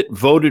people that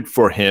voted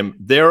for him,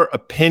 their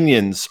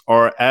opinions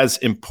are as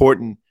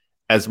important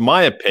as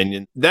my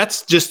opinion.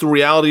 That's just the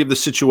reality of the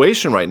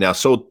situation right now.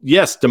 So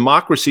yes,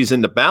 democracy is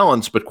in the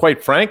balance, but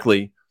quite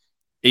frankly,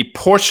 a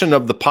portion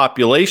of the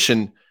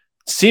population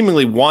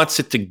seemingly wants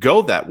it to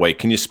go that way.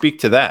 Can you speak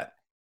to that?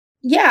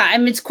 Yeah, I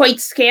mean, it's quite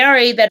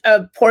scary that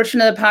a portion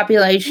of the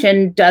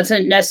population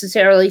doesn't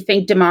necessarily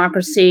think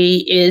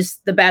democracy is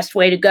the best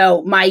way to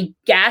go. My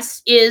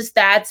guess is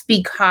that's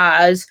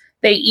because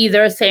they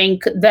either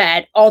think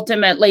that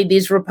ultimately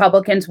these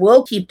Republicans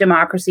will keep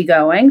democracy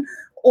going,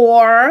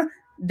 or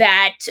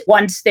that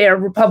once their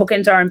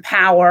Republicans are in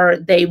power,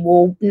 they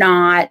will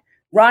not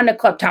run a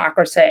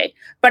kleptocracy.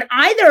 But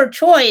either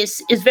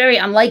choice is very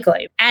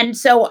unlikely. And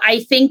so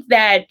I think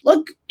that,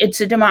 look,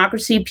 it's a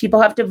democracy. People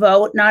have to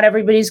vote. Not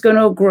everybody's going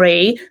to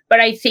agree.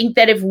 But I think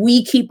that if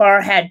we keep our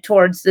head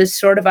towards this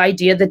sort of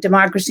idea that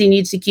democracy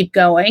needs to keep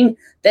going,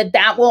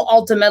 that will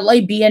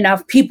ultimately be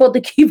enough people to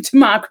keep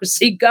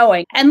democracy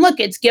going. And look,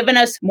 it's given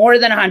us more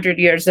than 100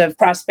 years of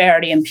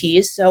prosperity and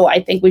peace. So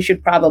I think we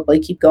should probably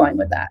keep going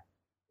with that.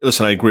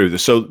 Listen, I agree with you.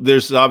 So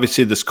there's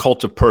obviously this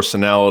cult of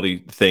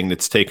personality thing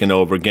that's taken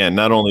over, again,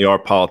 not only our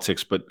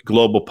politics, but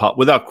global,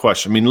 without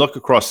question. I mean, look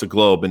across the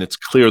globe, and it's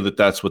clear that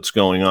that's what's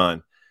going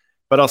on.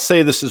 But I'll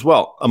say this as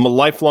well. I'm a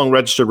lifelong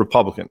registered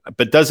Republican,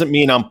 but doesn't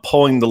mean I'm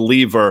pulling the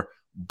lever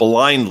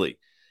blindly.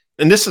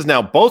 And this is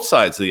now both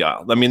sides of the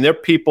aisle. I mean, there are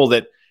people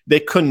that they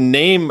couldn't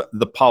name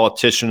the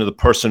politician or the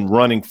person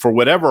running for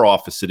whatever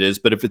office it is,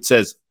 but if it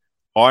says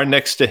R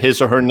next to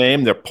his or her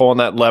name, they're pulling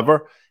that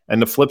lever.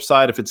 And the flip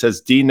side, if it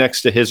says D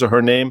next to his or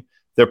her name,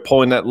 they're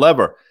pulling that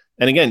lever.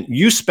 And again,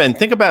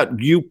 think about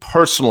you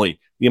personally,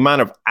 the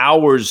amount of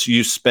hours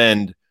you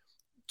spend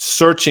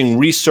searching,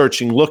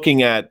 researching,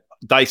 looking at,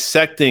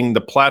 dissecting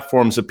the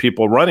platforms of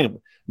people running. I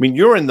mean,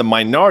 you're in the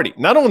minority,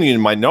 not only in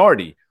the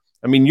minority,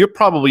 I mean, you're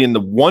probably in the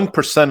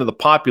 1% of the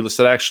populace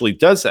that actually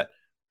does that.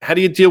 How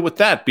do you deal with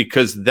that?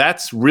 Because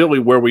that's really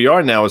where we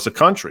are now as a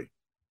country.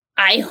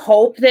 I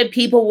hope that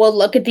people will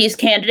look at these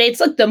candidates.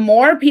 Look, the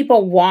more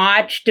people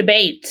watch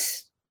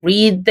debates,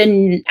 read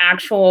the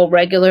actual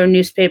regular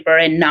newspaper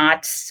and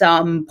not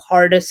some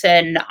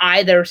partisan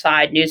either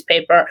side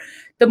newspaper,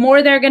 the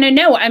more they're going to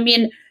know. I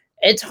mean,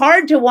 it's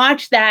hard to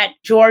watch that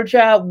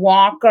Georgia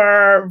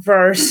Walker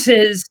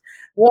versus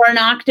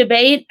Warnock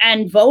debate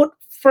and vote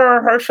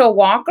for Herschel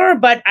Walker,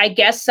 but I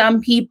guess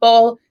some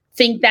people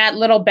think that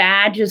little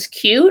badge is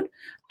cute.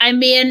 I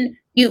mean,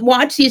 you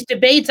watch these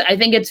debates, I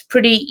think it's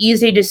pretty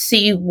easy to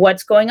see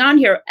what's going on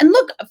here. And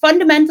look,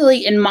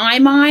 fundamentally, in my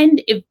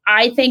mind, if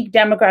I think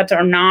Democrats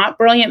are not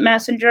brilliant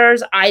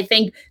messengers, I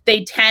think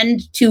they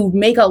tend to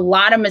make a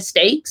lot of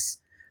mistakes.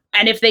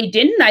 And if they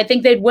didn't, I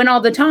think they'd win all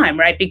the time,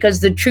 right?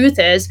 Because the truth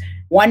is,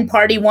 one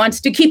party wants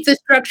to keep the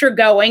structure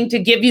going to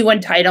give you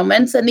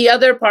entitlements, and the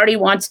other party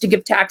wants to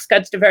give tax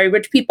cuts to very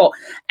rich people.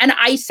 And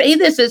I say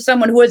this as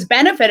someone who has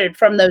benefited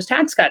from those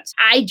tax cuts.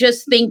 I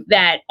just think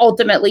that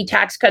ultimately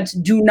tax cuts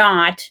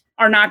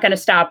are not going to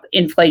stop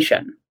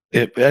inflation.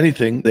 If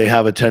anything, they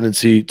have a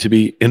tendency to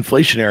be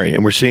inflationary,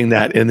 and we're seeing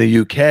that in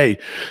the UK.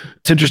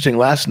 It's interesting.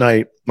 Last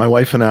night, my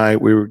wife and I,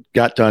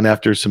 got done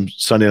after some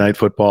Sunday night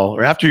football,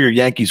 or after your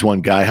Yankees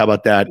won, Guy. How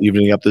about that?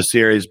 Evening up the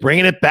series,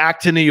 bringing it back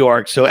to New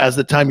York. So as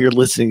the time you're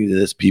listening to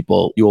this,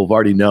 people, you will have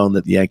already known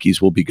that the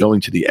Yankees will be going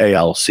to the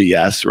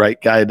ALCS,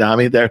 right, Guy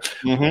Adami there?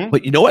 Mm-hmm.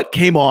 But you know what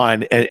came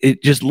on? And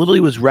it just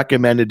literally was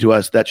recommended to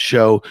us, that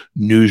show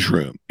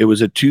Newsroom. It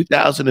was a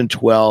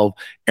 2012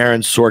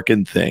 Aaron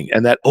Sorkin thing.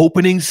 And that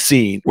opening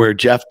scene where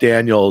Jeff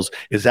Daniels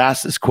is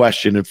asked this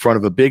question in front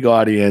of a big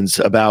audience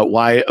about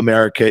why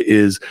America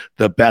is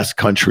the best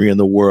country in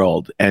the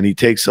world. And he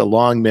takes a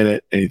long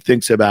minute and he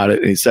thinks about it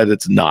and he said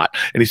it's not.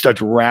 And he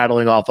starts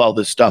rattling off all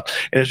this stuff.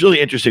 And it's really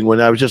interesting when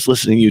I was just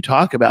listening to you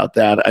talk about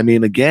that. I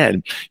mean,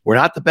 again, we're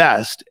not the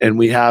best and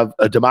we have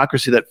a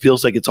democracy that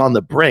feels like it's on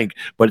the brink,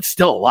 but it's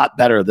still a lot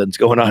better than's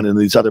going on in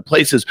these other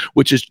places,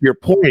 which is your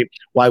point,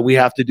 why we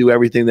have to do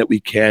everything that we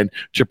can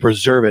to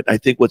preserve it. I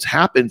think what's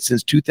happened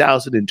since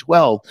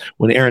 2012,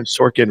 when Aaron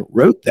Sorkin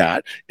wrote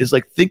that, is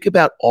like, think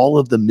about all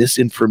of the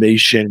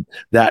misinformation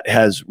that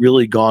has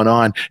really gone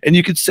on. And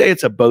you could say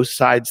it's a both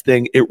sides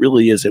thing. It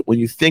really isn't. When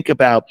you think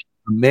about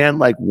a man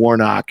like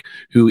Warnock,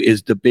 who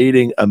is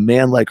debating a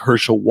man like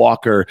Herschel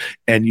Walker,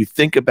 and you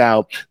think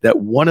about that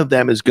one of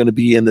them is going to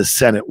be in the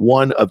Senate,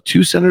 one of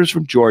 2 senators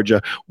from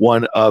Georgia,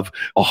 one of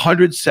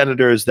 100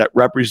 senators that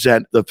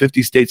represent the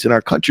 50 states in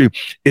our country.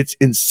 It's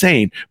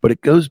insane, but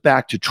it goes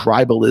back to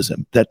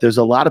tribalism, that there's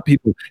a lot of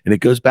people, and it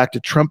goes back to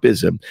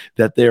Trumpism,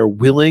 that they're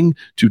willing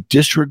to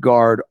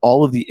disregard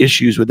all of the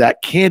issues with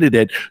that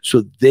candidate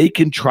so they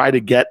can try to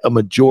get a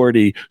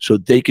majority so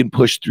they can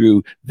push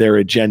through their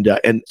agenda.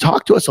 And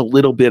talk to us a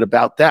little bit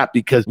about that,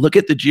 because look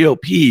at the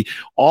GOP,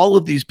 all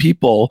of these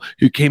people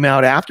who came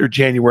out after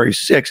January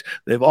 6th,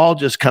 they've all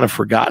just kind of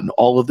forgotten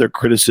all of their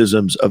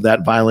criticisms of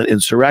that violent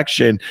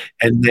insurrection,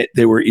 and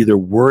they were either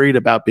worried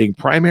about being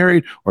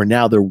primaried or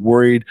now they're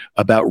worried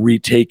about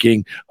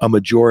retaking a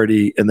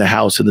majority in the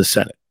House and the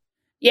Senate.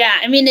 Yeah,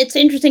 I mean, it's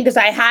interesting because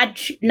I had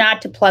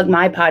not to plug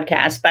my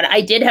podcast, but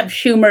I did have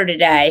Schumer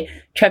today,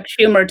 Chuck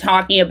Schumer,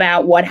 talking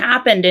about what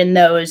happened in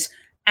those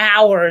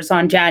hours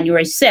on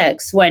January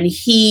 6th when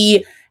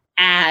he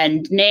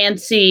and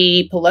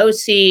Nancy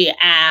Pelosi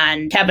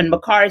and Kevin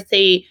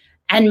McCarthy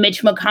and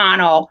Mitch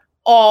McConnell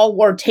all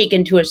were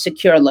taken to a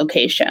secure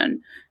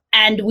location.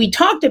 And we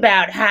talked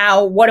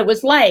about what it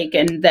was like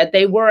and that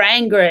they were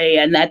angry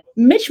and that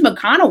Mitch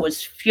McConnell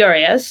was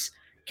furious.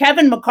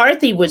 Kevin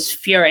McCarthy was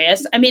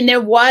furious. I mean,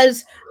 there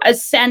was a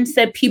sense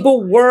that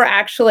people were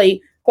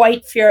actually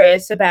quite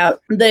furious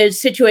about the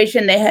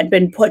situation they had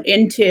been put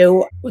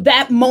into.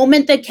 That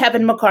moment that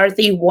Kevin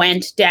McCarthy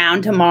went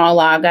down to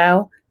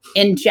Mar-a-Lago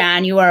in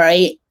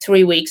January,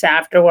 3 weeks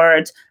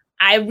afterwards,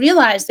 I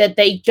realized that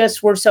they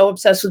just were so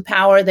obsessed with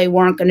power, they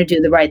weren't going to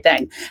do the right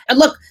thing. And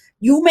look,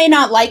 you may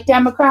not like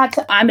Democrats.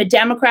 I'm a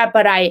Democrat,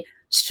 but I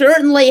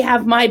certainly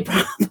have my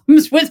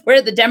problems with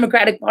where the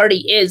Democratic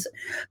Party is.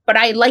 But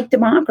I like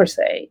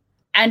democracy,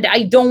 and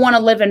I don't want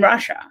to live in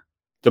Russia.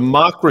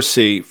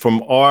 Democracy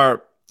from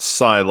our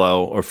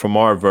silo or from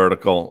our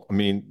vertical, I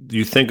mean,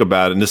 you think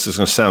about it, and this is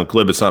going to sound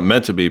glib, it's not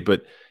meant to be,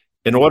 but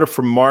in order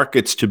for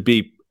markets to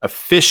be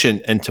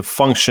efficient and to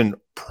function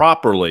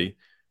properly,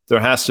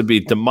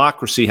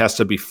 democracy has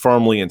to be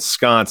firmly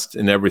ensconced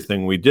in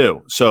everything we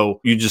do. So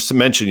you just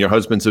mentioned your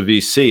husband's a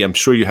VC. I'm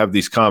sure you have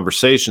these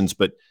conversations,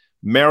 but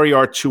marry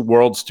our two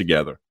worlds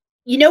together.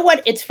 You know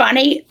what? It's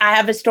funny. I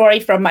have a story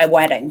from my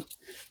wedding.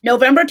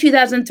 November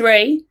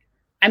 2003,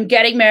 I'm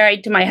getting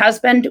married to my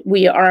husband.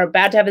 We are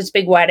about to have this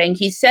big wedding.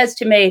 He says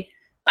to me,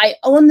 I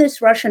own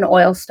this Russian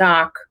oil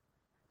stock.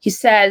 He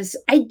says,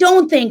 I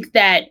don't think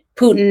that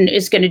Putin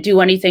is going to do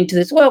anything to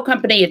this oil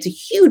company. It's a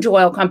huge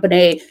oil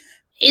company.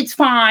 It's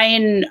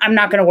fine. I'm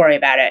not going to worry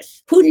about it.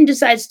 Putin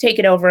decides to take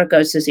it over. It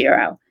goes to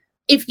zero.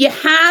 If you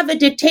have a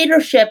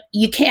dictatorship,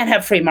 you can't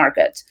have free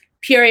markets.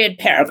 Period,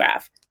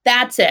 paragraph.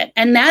 That's it.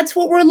 And that's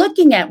what we're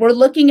looking at. We're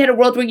looking at a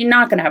world where you're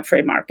not going to have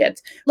free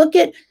markets. Look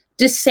at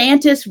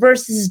DeSantis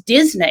versus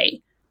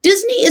Disney.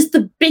 Disney is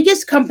the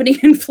biggest company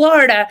in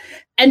Florida,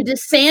 and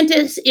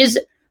DeSantis is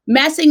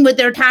messing with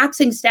their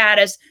taxing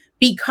status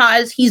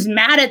because he's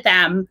mad at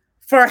them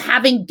for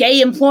having gay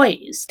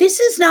employees. This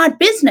is not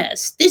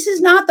business. This is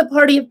not the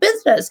party of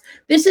business.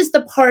 This is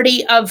the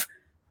party of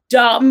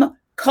dumb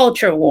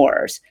culture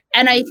wars.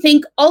 And I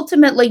think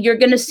ultimately you're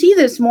going to see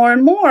this more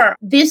and more.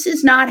 This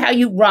is not how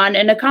you run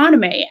an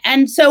economy.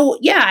 And so,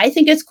 yeah, I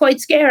think it's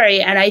quite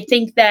scary. And I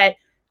think that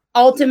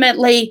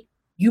ultimately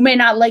you may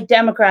not like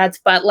Democrats,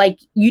 but like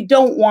you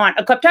don't want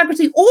a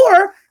kleptocracy.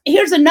 Or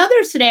here's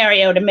another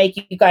scenario to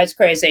make you guys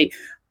crazy.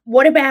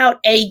 What about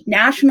a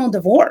national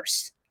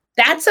divorce?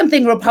 That's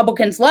something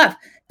Republicans love.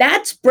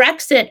 That's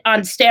Brexit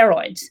on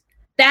steroids.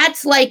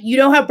 That's like, you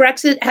know how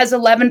Brexit has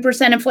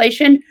 11%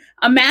 inflation?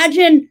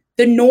 Imagine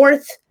the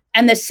North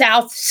and the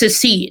South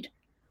secede.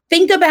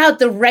 Think about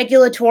the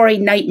regulatory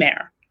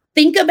nightmare.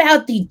 Think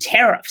about the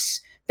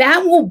tariffs.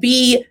 That will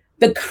be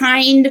the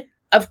kind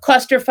of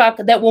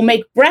clusterfuck that will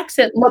make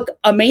Brexit look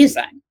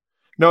amazing.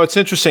 No, it's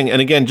interesting.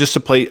 And again, just to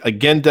play,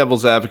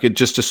 devil's advocate,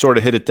 just to sort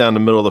of hit it down the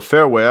middle of the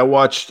fairway, I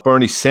watched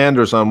Bernie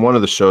Sanders on one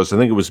of the shows, I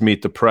think it was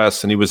Meet the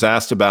Press, and he was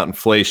asked about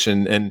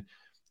inflation. And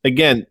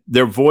again,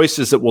 they're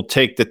voices that will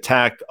take the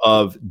tact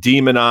of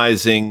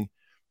demonizing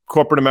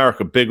corporate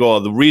America, big oil.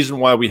 The reason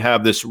why we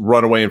have this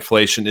runaway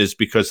inflation is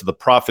because of the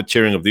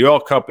profiteering of the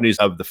oil companies,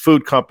 of the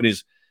food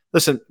companies.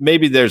 Listen,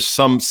 maybe there's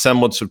some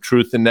semblance of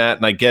truth in that,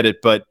 and I get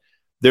it, but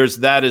there's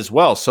that as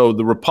well. So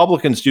the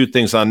Republicans do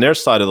things on their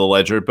side of the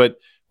ledger, but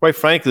quite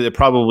frankly, there are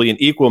probably an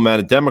equal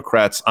amount of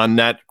Democrats on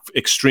that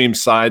extreme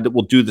side that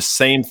will do the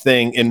same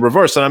thing in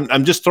reverse. And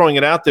I'm just throwing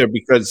it out there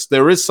because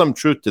there is some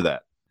truth to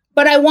that.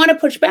 But I want to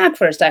push back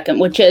for a second,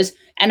 which is,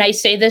 and I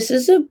say this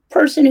as a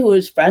person who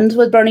is friends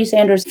with Bernie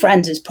Sanders,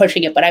 friends is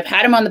pushing it, but I've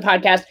had him on the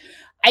podcast.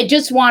 I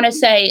just want to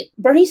say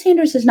Bernie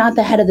Sanders is not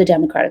the head of the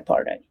Democratic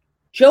Party.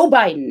 Joe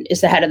Biden is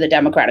the head of the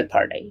Democratic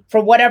Party,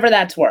 for whatever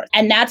that's worth.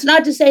 And that's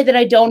not to say that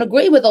I don't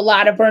agree with a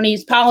lot of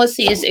Bernie's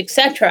policies,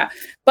 etc.,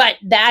 but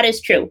that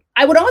is true.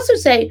 I would also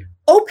say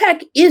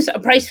OPEC is a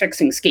price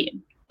fixing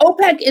scheme.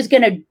 OPEC is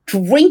going to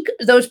drink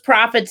those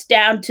profits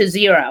down to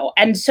zero.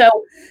 And so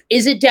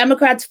is it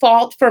Democrats'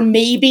 fault for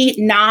maybe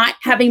not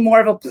having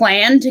more of a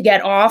plan to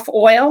get off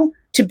oil?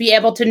 to be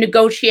able to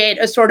negotiate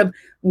a sort of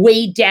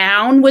way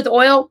down with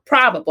oil?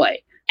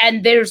 Probably.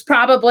 And there's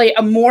probably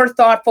a more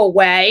thoughtful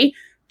way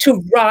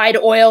to ride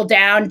oil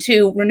down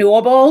to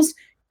renewables,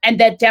 and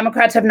that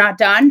Democrats have not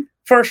done.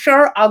 For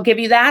sure, I'll give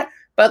you that.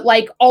 But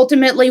like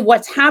ultimately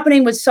what's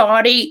happening with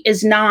Saudi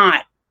is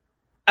not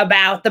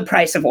about the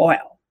price of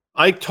oil.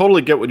 I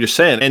totally get what you're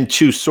saying. And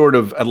to sort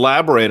of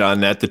elaborate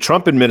on that, the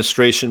Trump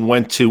administration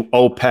went to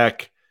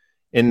OPEC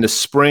in the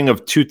spring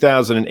of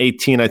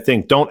 2018, I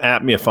think. Don't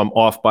at me if I'm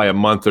off by a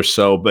month or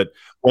so. But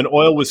when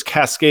oil was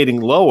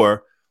cascading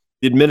lower,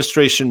 the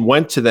administration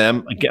went to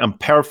them, again, I'm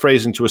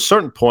paraphrasing to a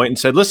certain point, and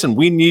said, listen,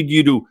 we need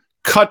you to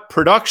cut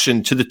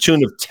production to the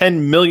tune of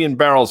 10 million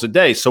barrels a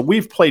day. So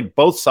we've played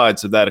both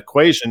sides of that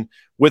equation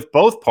with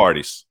both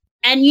parties.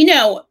 And, you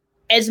know,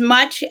 as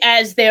much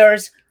as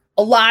there's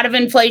a lot of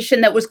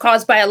inflation that was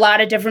caused by a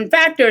lot of different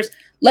factors,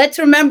 let's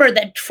remember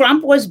that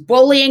Trump was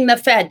bullying the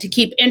Fed to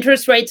keep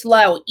interest rates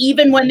low,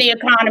 even when the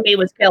economy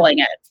was killing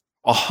it.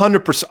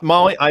 100%.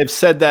 Molly, I've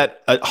said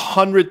that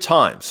 100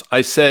 times.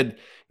 I said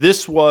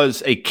this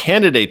was a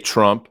candidate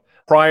Trump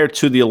prior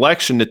to the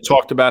election that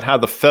talked about how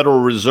the Federal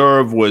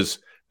Reserve was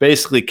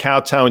basically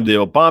kowtowing the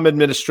Obama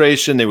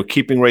administration. They were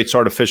keeping rates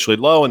artificially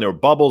low and there were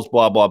bubbles,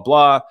 blah, blah,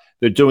 blah.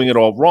 They're doing it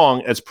all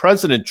wrong. As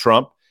President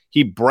Trump,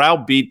 he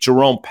browbeat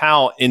Jerome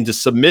Powell into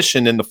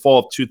submission in the fall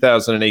of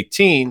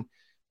 2018.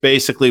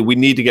 Basically, we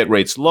need to get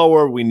rates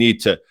lower.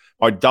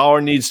 Our dollar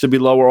needs to be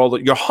lower.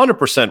 You're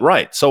 100%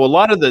 right. So a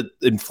lot of the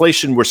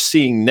inflation we're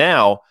seeing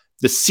now,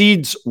 the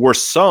seeds were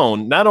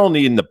sown not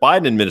only in the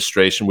Biden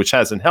administration, which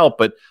hasn't helped,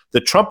 but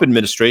the Trump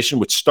administration,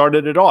 which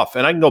started it off.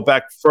 And I can go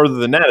back further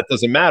than that. It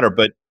doesn't matter.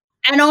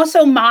 And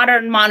also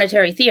modern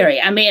monetary theory.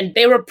 I mean,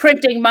 they were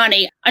printing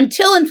money.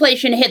 Until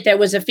inflation hit, there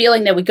was a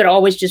feeling that we could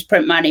always just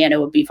print money and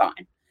it would be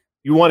fine.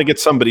 You want to get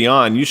somebody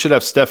on, you should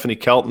have Stephanie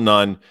Kelton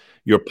on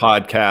your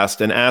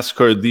podcast and ask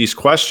her these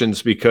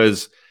questions,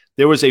 because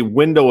there was a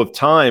window of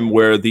time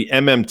where the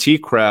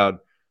MMT crowd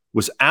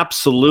was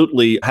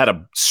absolutely had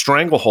a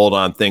stranglehold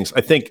on things.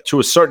 I think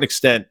to a certain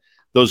extent,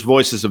 those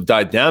voices have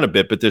died down a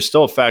bit, but there's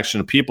still a faction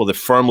of people that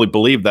firmly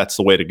believe that's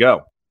the way to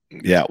go.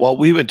 Yeah, well,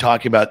 we've been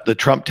talking about the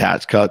Trump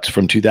tax cuts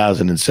from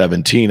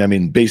 2017. I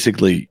mean,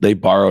 basically, they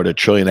borrowed $1.5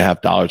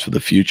 trillion for the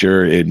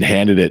future and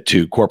handed it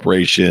to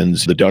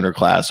corporations, the donor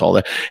class, all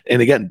that. And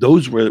again,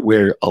 those were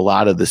where a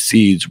lot of the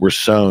seeds were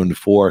sown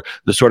for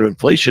the sort of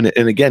inflation.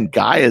 And again,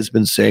 Guy has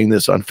been saying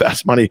this on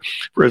Fast Money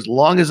for as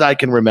long as I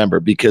can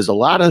remember, because there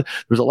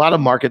was a lot of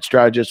market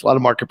strategists, a lot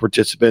of market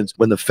participants.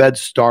 When the Fed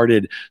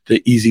started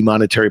the easy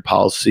monetary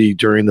policy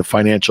during the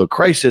financial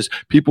crisis,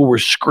 people were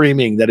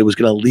screaming that it was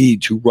going to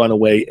lead to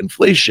runaway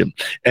inflation.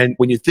 And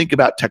when you think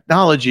about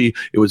technology,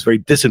 it was very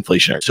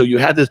disinflationary. So you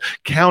had this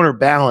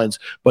counterbalance,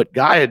 but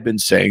Guy had been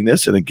saying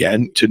this, and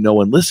again, to no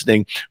one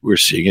listening, we're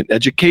seeing it in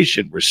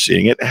education, we're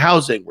seeing it in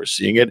housing, we're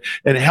seeing it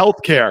in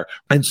healthcare.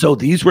 And so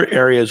these were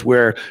areas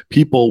where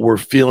people were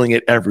feeling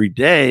it every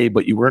day,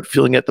 but you weren't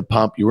feeling it at the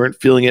pump, you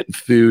weren't feeling it in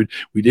food,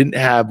 we didn't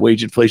have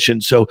wage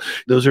inflation. So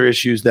those are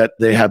issues that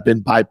they have been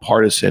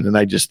bipartisan. And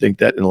I just think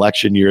that in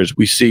election years,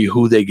 we see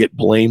who they get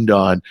blamed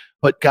on.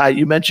 But Guy,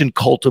 you mentioned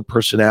cult of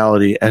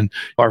personality, and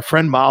our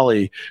friend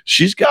Molly,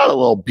 she's got a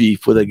little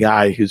beef with a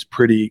guy who's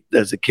pretty,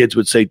 as the kids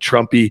would say,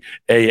 Trumpy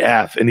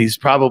AF. And he's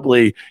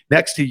probably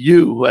next to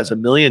you, who has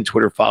 1 million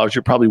Twitter followers.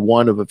 You're probably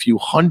one of a few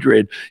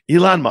hundred.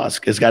 Elon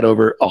Musk has got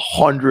over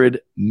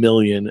 100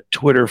 million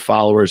Twitter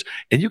followers,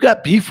 and you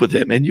got beef with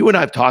him. And you and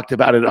I have talked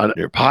about it on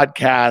your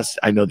podcast.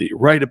 I know that you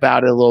write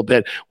about it a little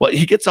bit. Well,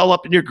 he gets all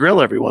up in your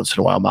grill every once in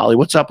a while. Molly,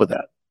 what's up with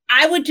that?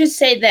 I would just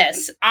say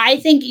this. I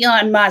think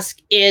Elon Musk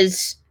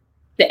is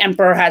the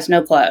emperor has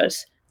no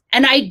clothes.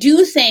 And I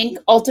do think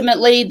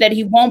ultimately that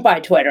he won't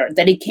buy Twitter,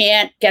 that he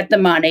can't get the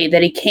money,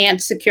 that he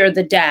can't secure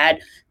the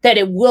debt, that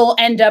it will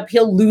end up,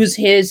 he'll lose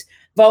his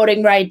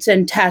voting rights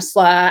in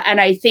Tesla.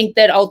 And I think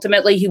that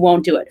ultimately he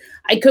won't do it.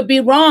 I could be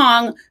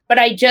wrong, but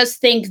I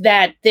just think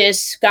that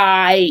this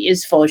guy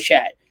is full of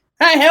shit.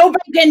 I hope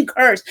I can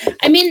curse.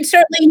 I mean,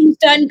 certainly he's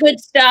done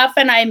good stuff,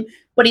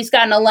 but he's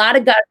gotten a lot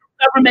of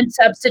government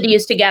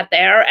subsidies to get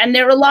there. And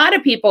there are a lot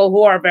of people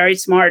who are very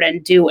smart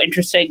and do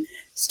interesting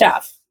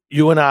stuff.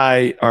 You and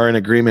I are in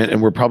agreement,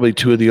 and we're probably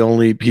two of the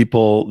only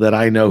people that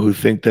I know who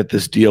think that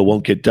this deal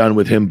won't get done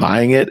with him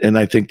buying it. And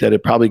I think that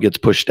it probably gets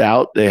pushed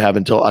out. They have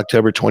until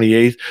October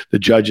 28th. The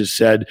judge has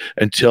said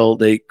until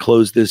they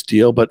close this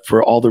deal. But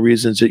for all the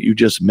reasons that you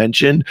just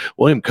mentioned,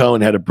 William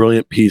Cohen had a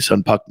brilliant piece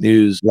on Puck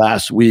News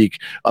last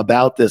week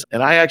about this.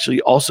 And I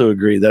actually also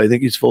agree that I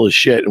think he's full of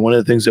shit. And one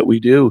of the things that we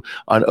do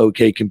on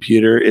OK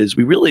Computer is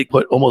we really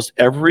put almost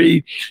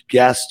every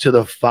guest to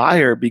the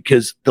fire,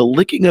 because the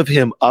licking of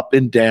him up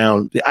and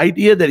down, the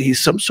idea that he's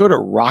some sort of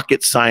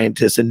rocket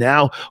scientist and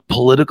now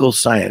political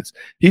science.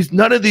 He's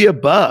none of the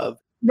above.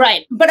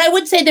 Right. But I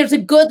would say there's a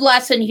good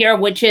lesson here,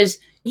 which is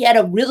he had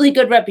a really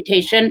good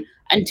reputation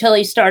until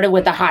he started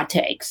with the hot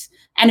takes.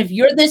 And if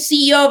you're the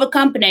CEO of a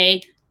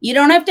company, you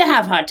don't have to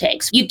have hot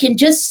takes. You can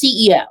just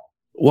CEO.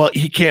 Well,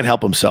 he can't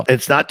help himself.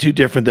 It's not too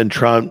different than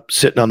Trump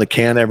sitting on the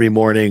can every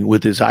morning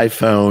with his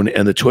iPhone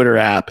and the Twitter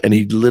app, and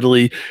he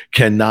literally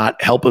cannot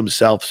help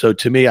himself. So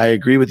to me, I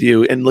agree with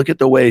you. And look at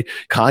the way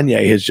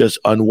Kanye has just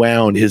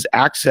unwound his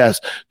access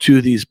to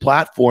these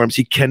platforms.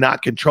 He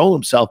cannot control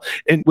himself.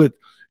 And with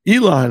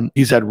Elon,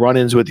 he's had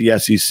run-ins with the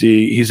SEC.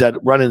 He's had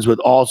run-ins with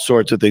all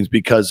sorts of things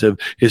because of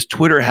his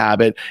Twitter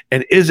habit.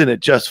 And isn't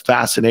it just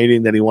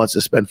fascinating that he wants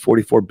to spend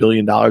 $44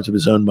 billion of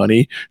his own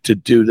money to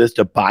do this,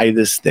 to buy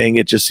this thing?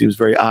 It just seems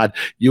very odd.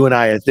 You and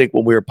I think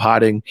when we were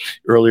potting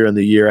earlier in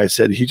the year, I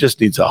said, he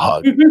just needs a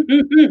hug.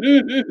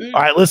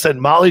 All right,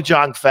 listen, Molly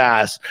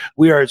Jong-Fast,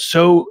 we are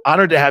so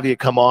honored to have you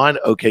come on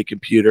OK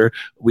Computer.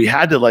 We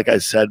had to, like I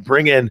said,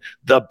 bring in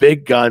the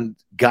big gun,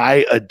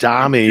 Guy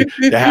Adami,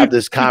 to have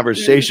this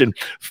conversation.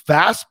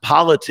 Fast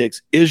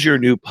Politics is your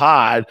new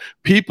pod.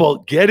 People,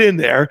 get in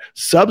there,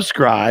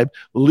 subscribe,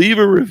 leave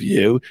a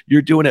review.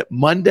 You're doing it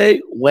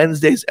Monday,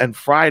 Wednesdays, and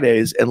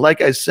Fridays. And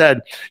like I said,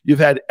 you've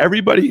had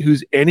everybody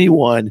who's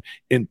anyone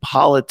in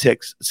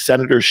politics,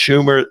 Senator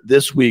Schumer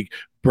this week,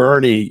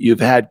 Bernie, you've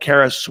had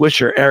Kara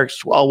Swisher, Eric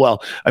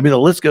Swalwell. I mean, the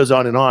list goes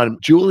on and on.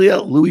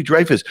 Julia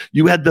Louis-Dreyfus,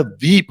 you had the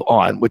Veep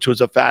on, which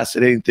was a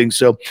fascinating thing.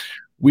 So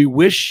we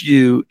wish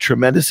you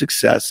tremendous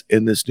success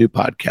in this new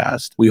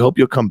podcast. We hope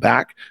you'll come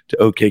back to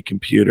OK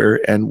Computer,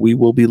 and we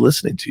will be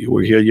listening to you.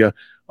 We'll hear you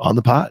on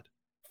the pod.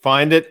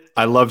 Find it.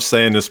 I love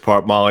saying this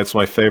part, Molly. It's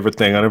my favorite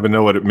thing. I don't even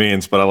know what it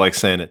means, but I like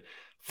saying it.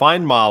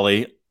 Find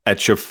Molly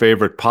at your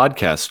favorite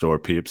podcast store,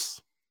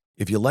 peeps.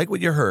 If you like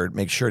what you heard,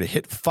 make sure to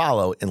hit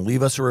follow and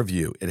leave us a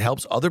review. It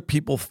helps other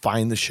people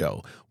find the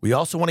show. We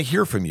also want to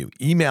hear from you.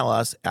 Email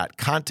us at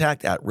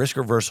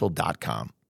contact@riskreversal.com.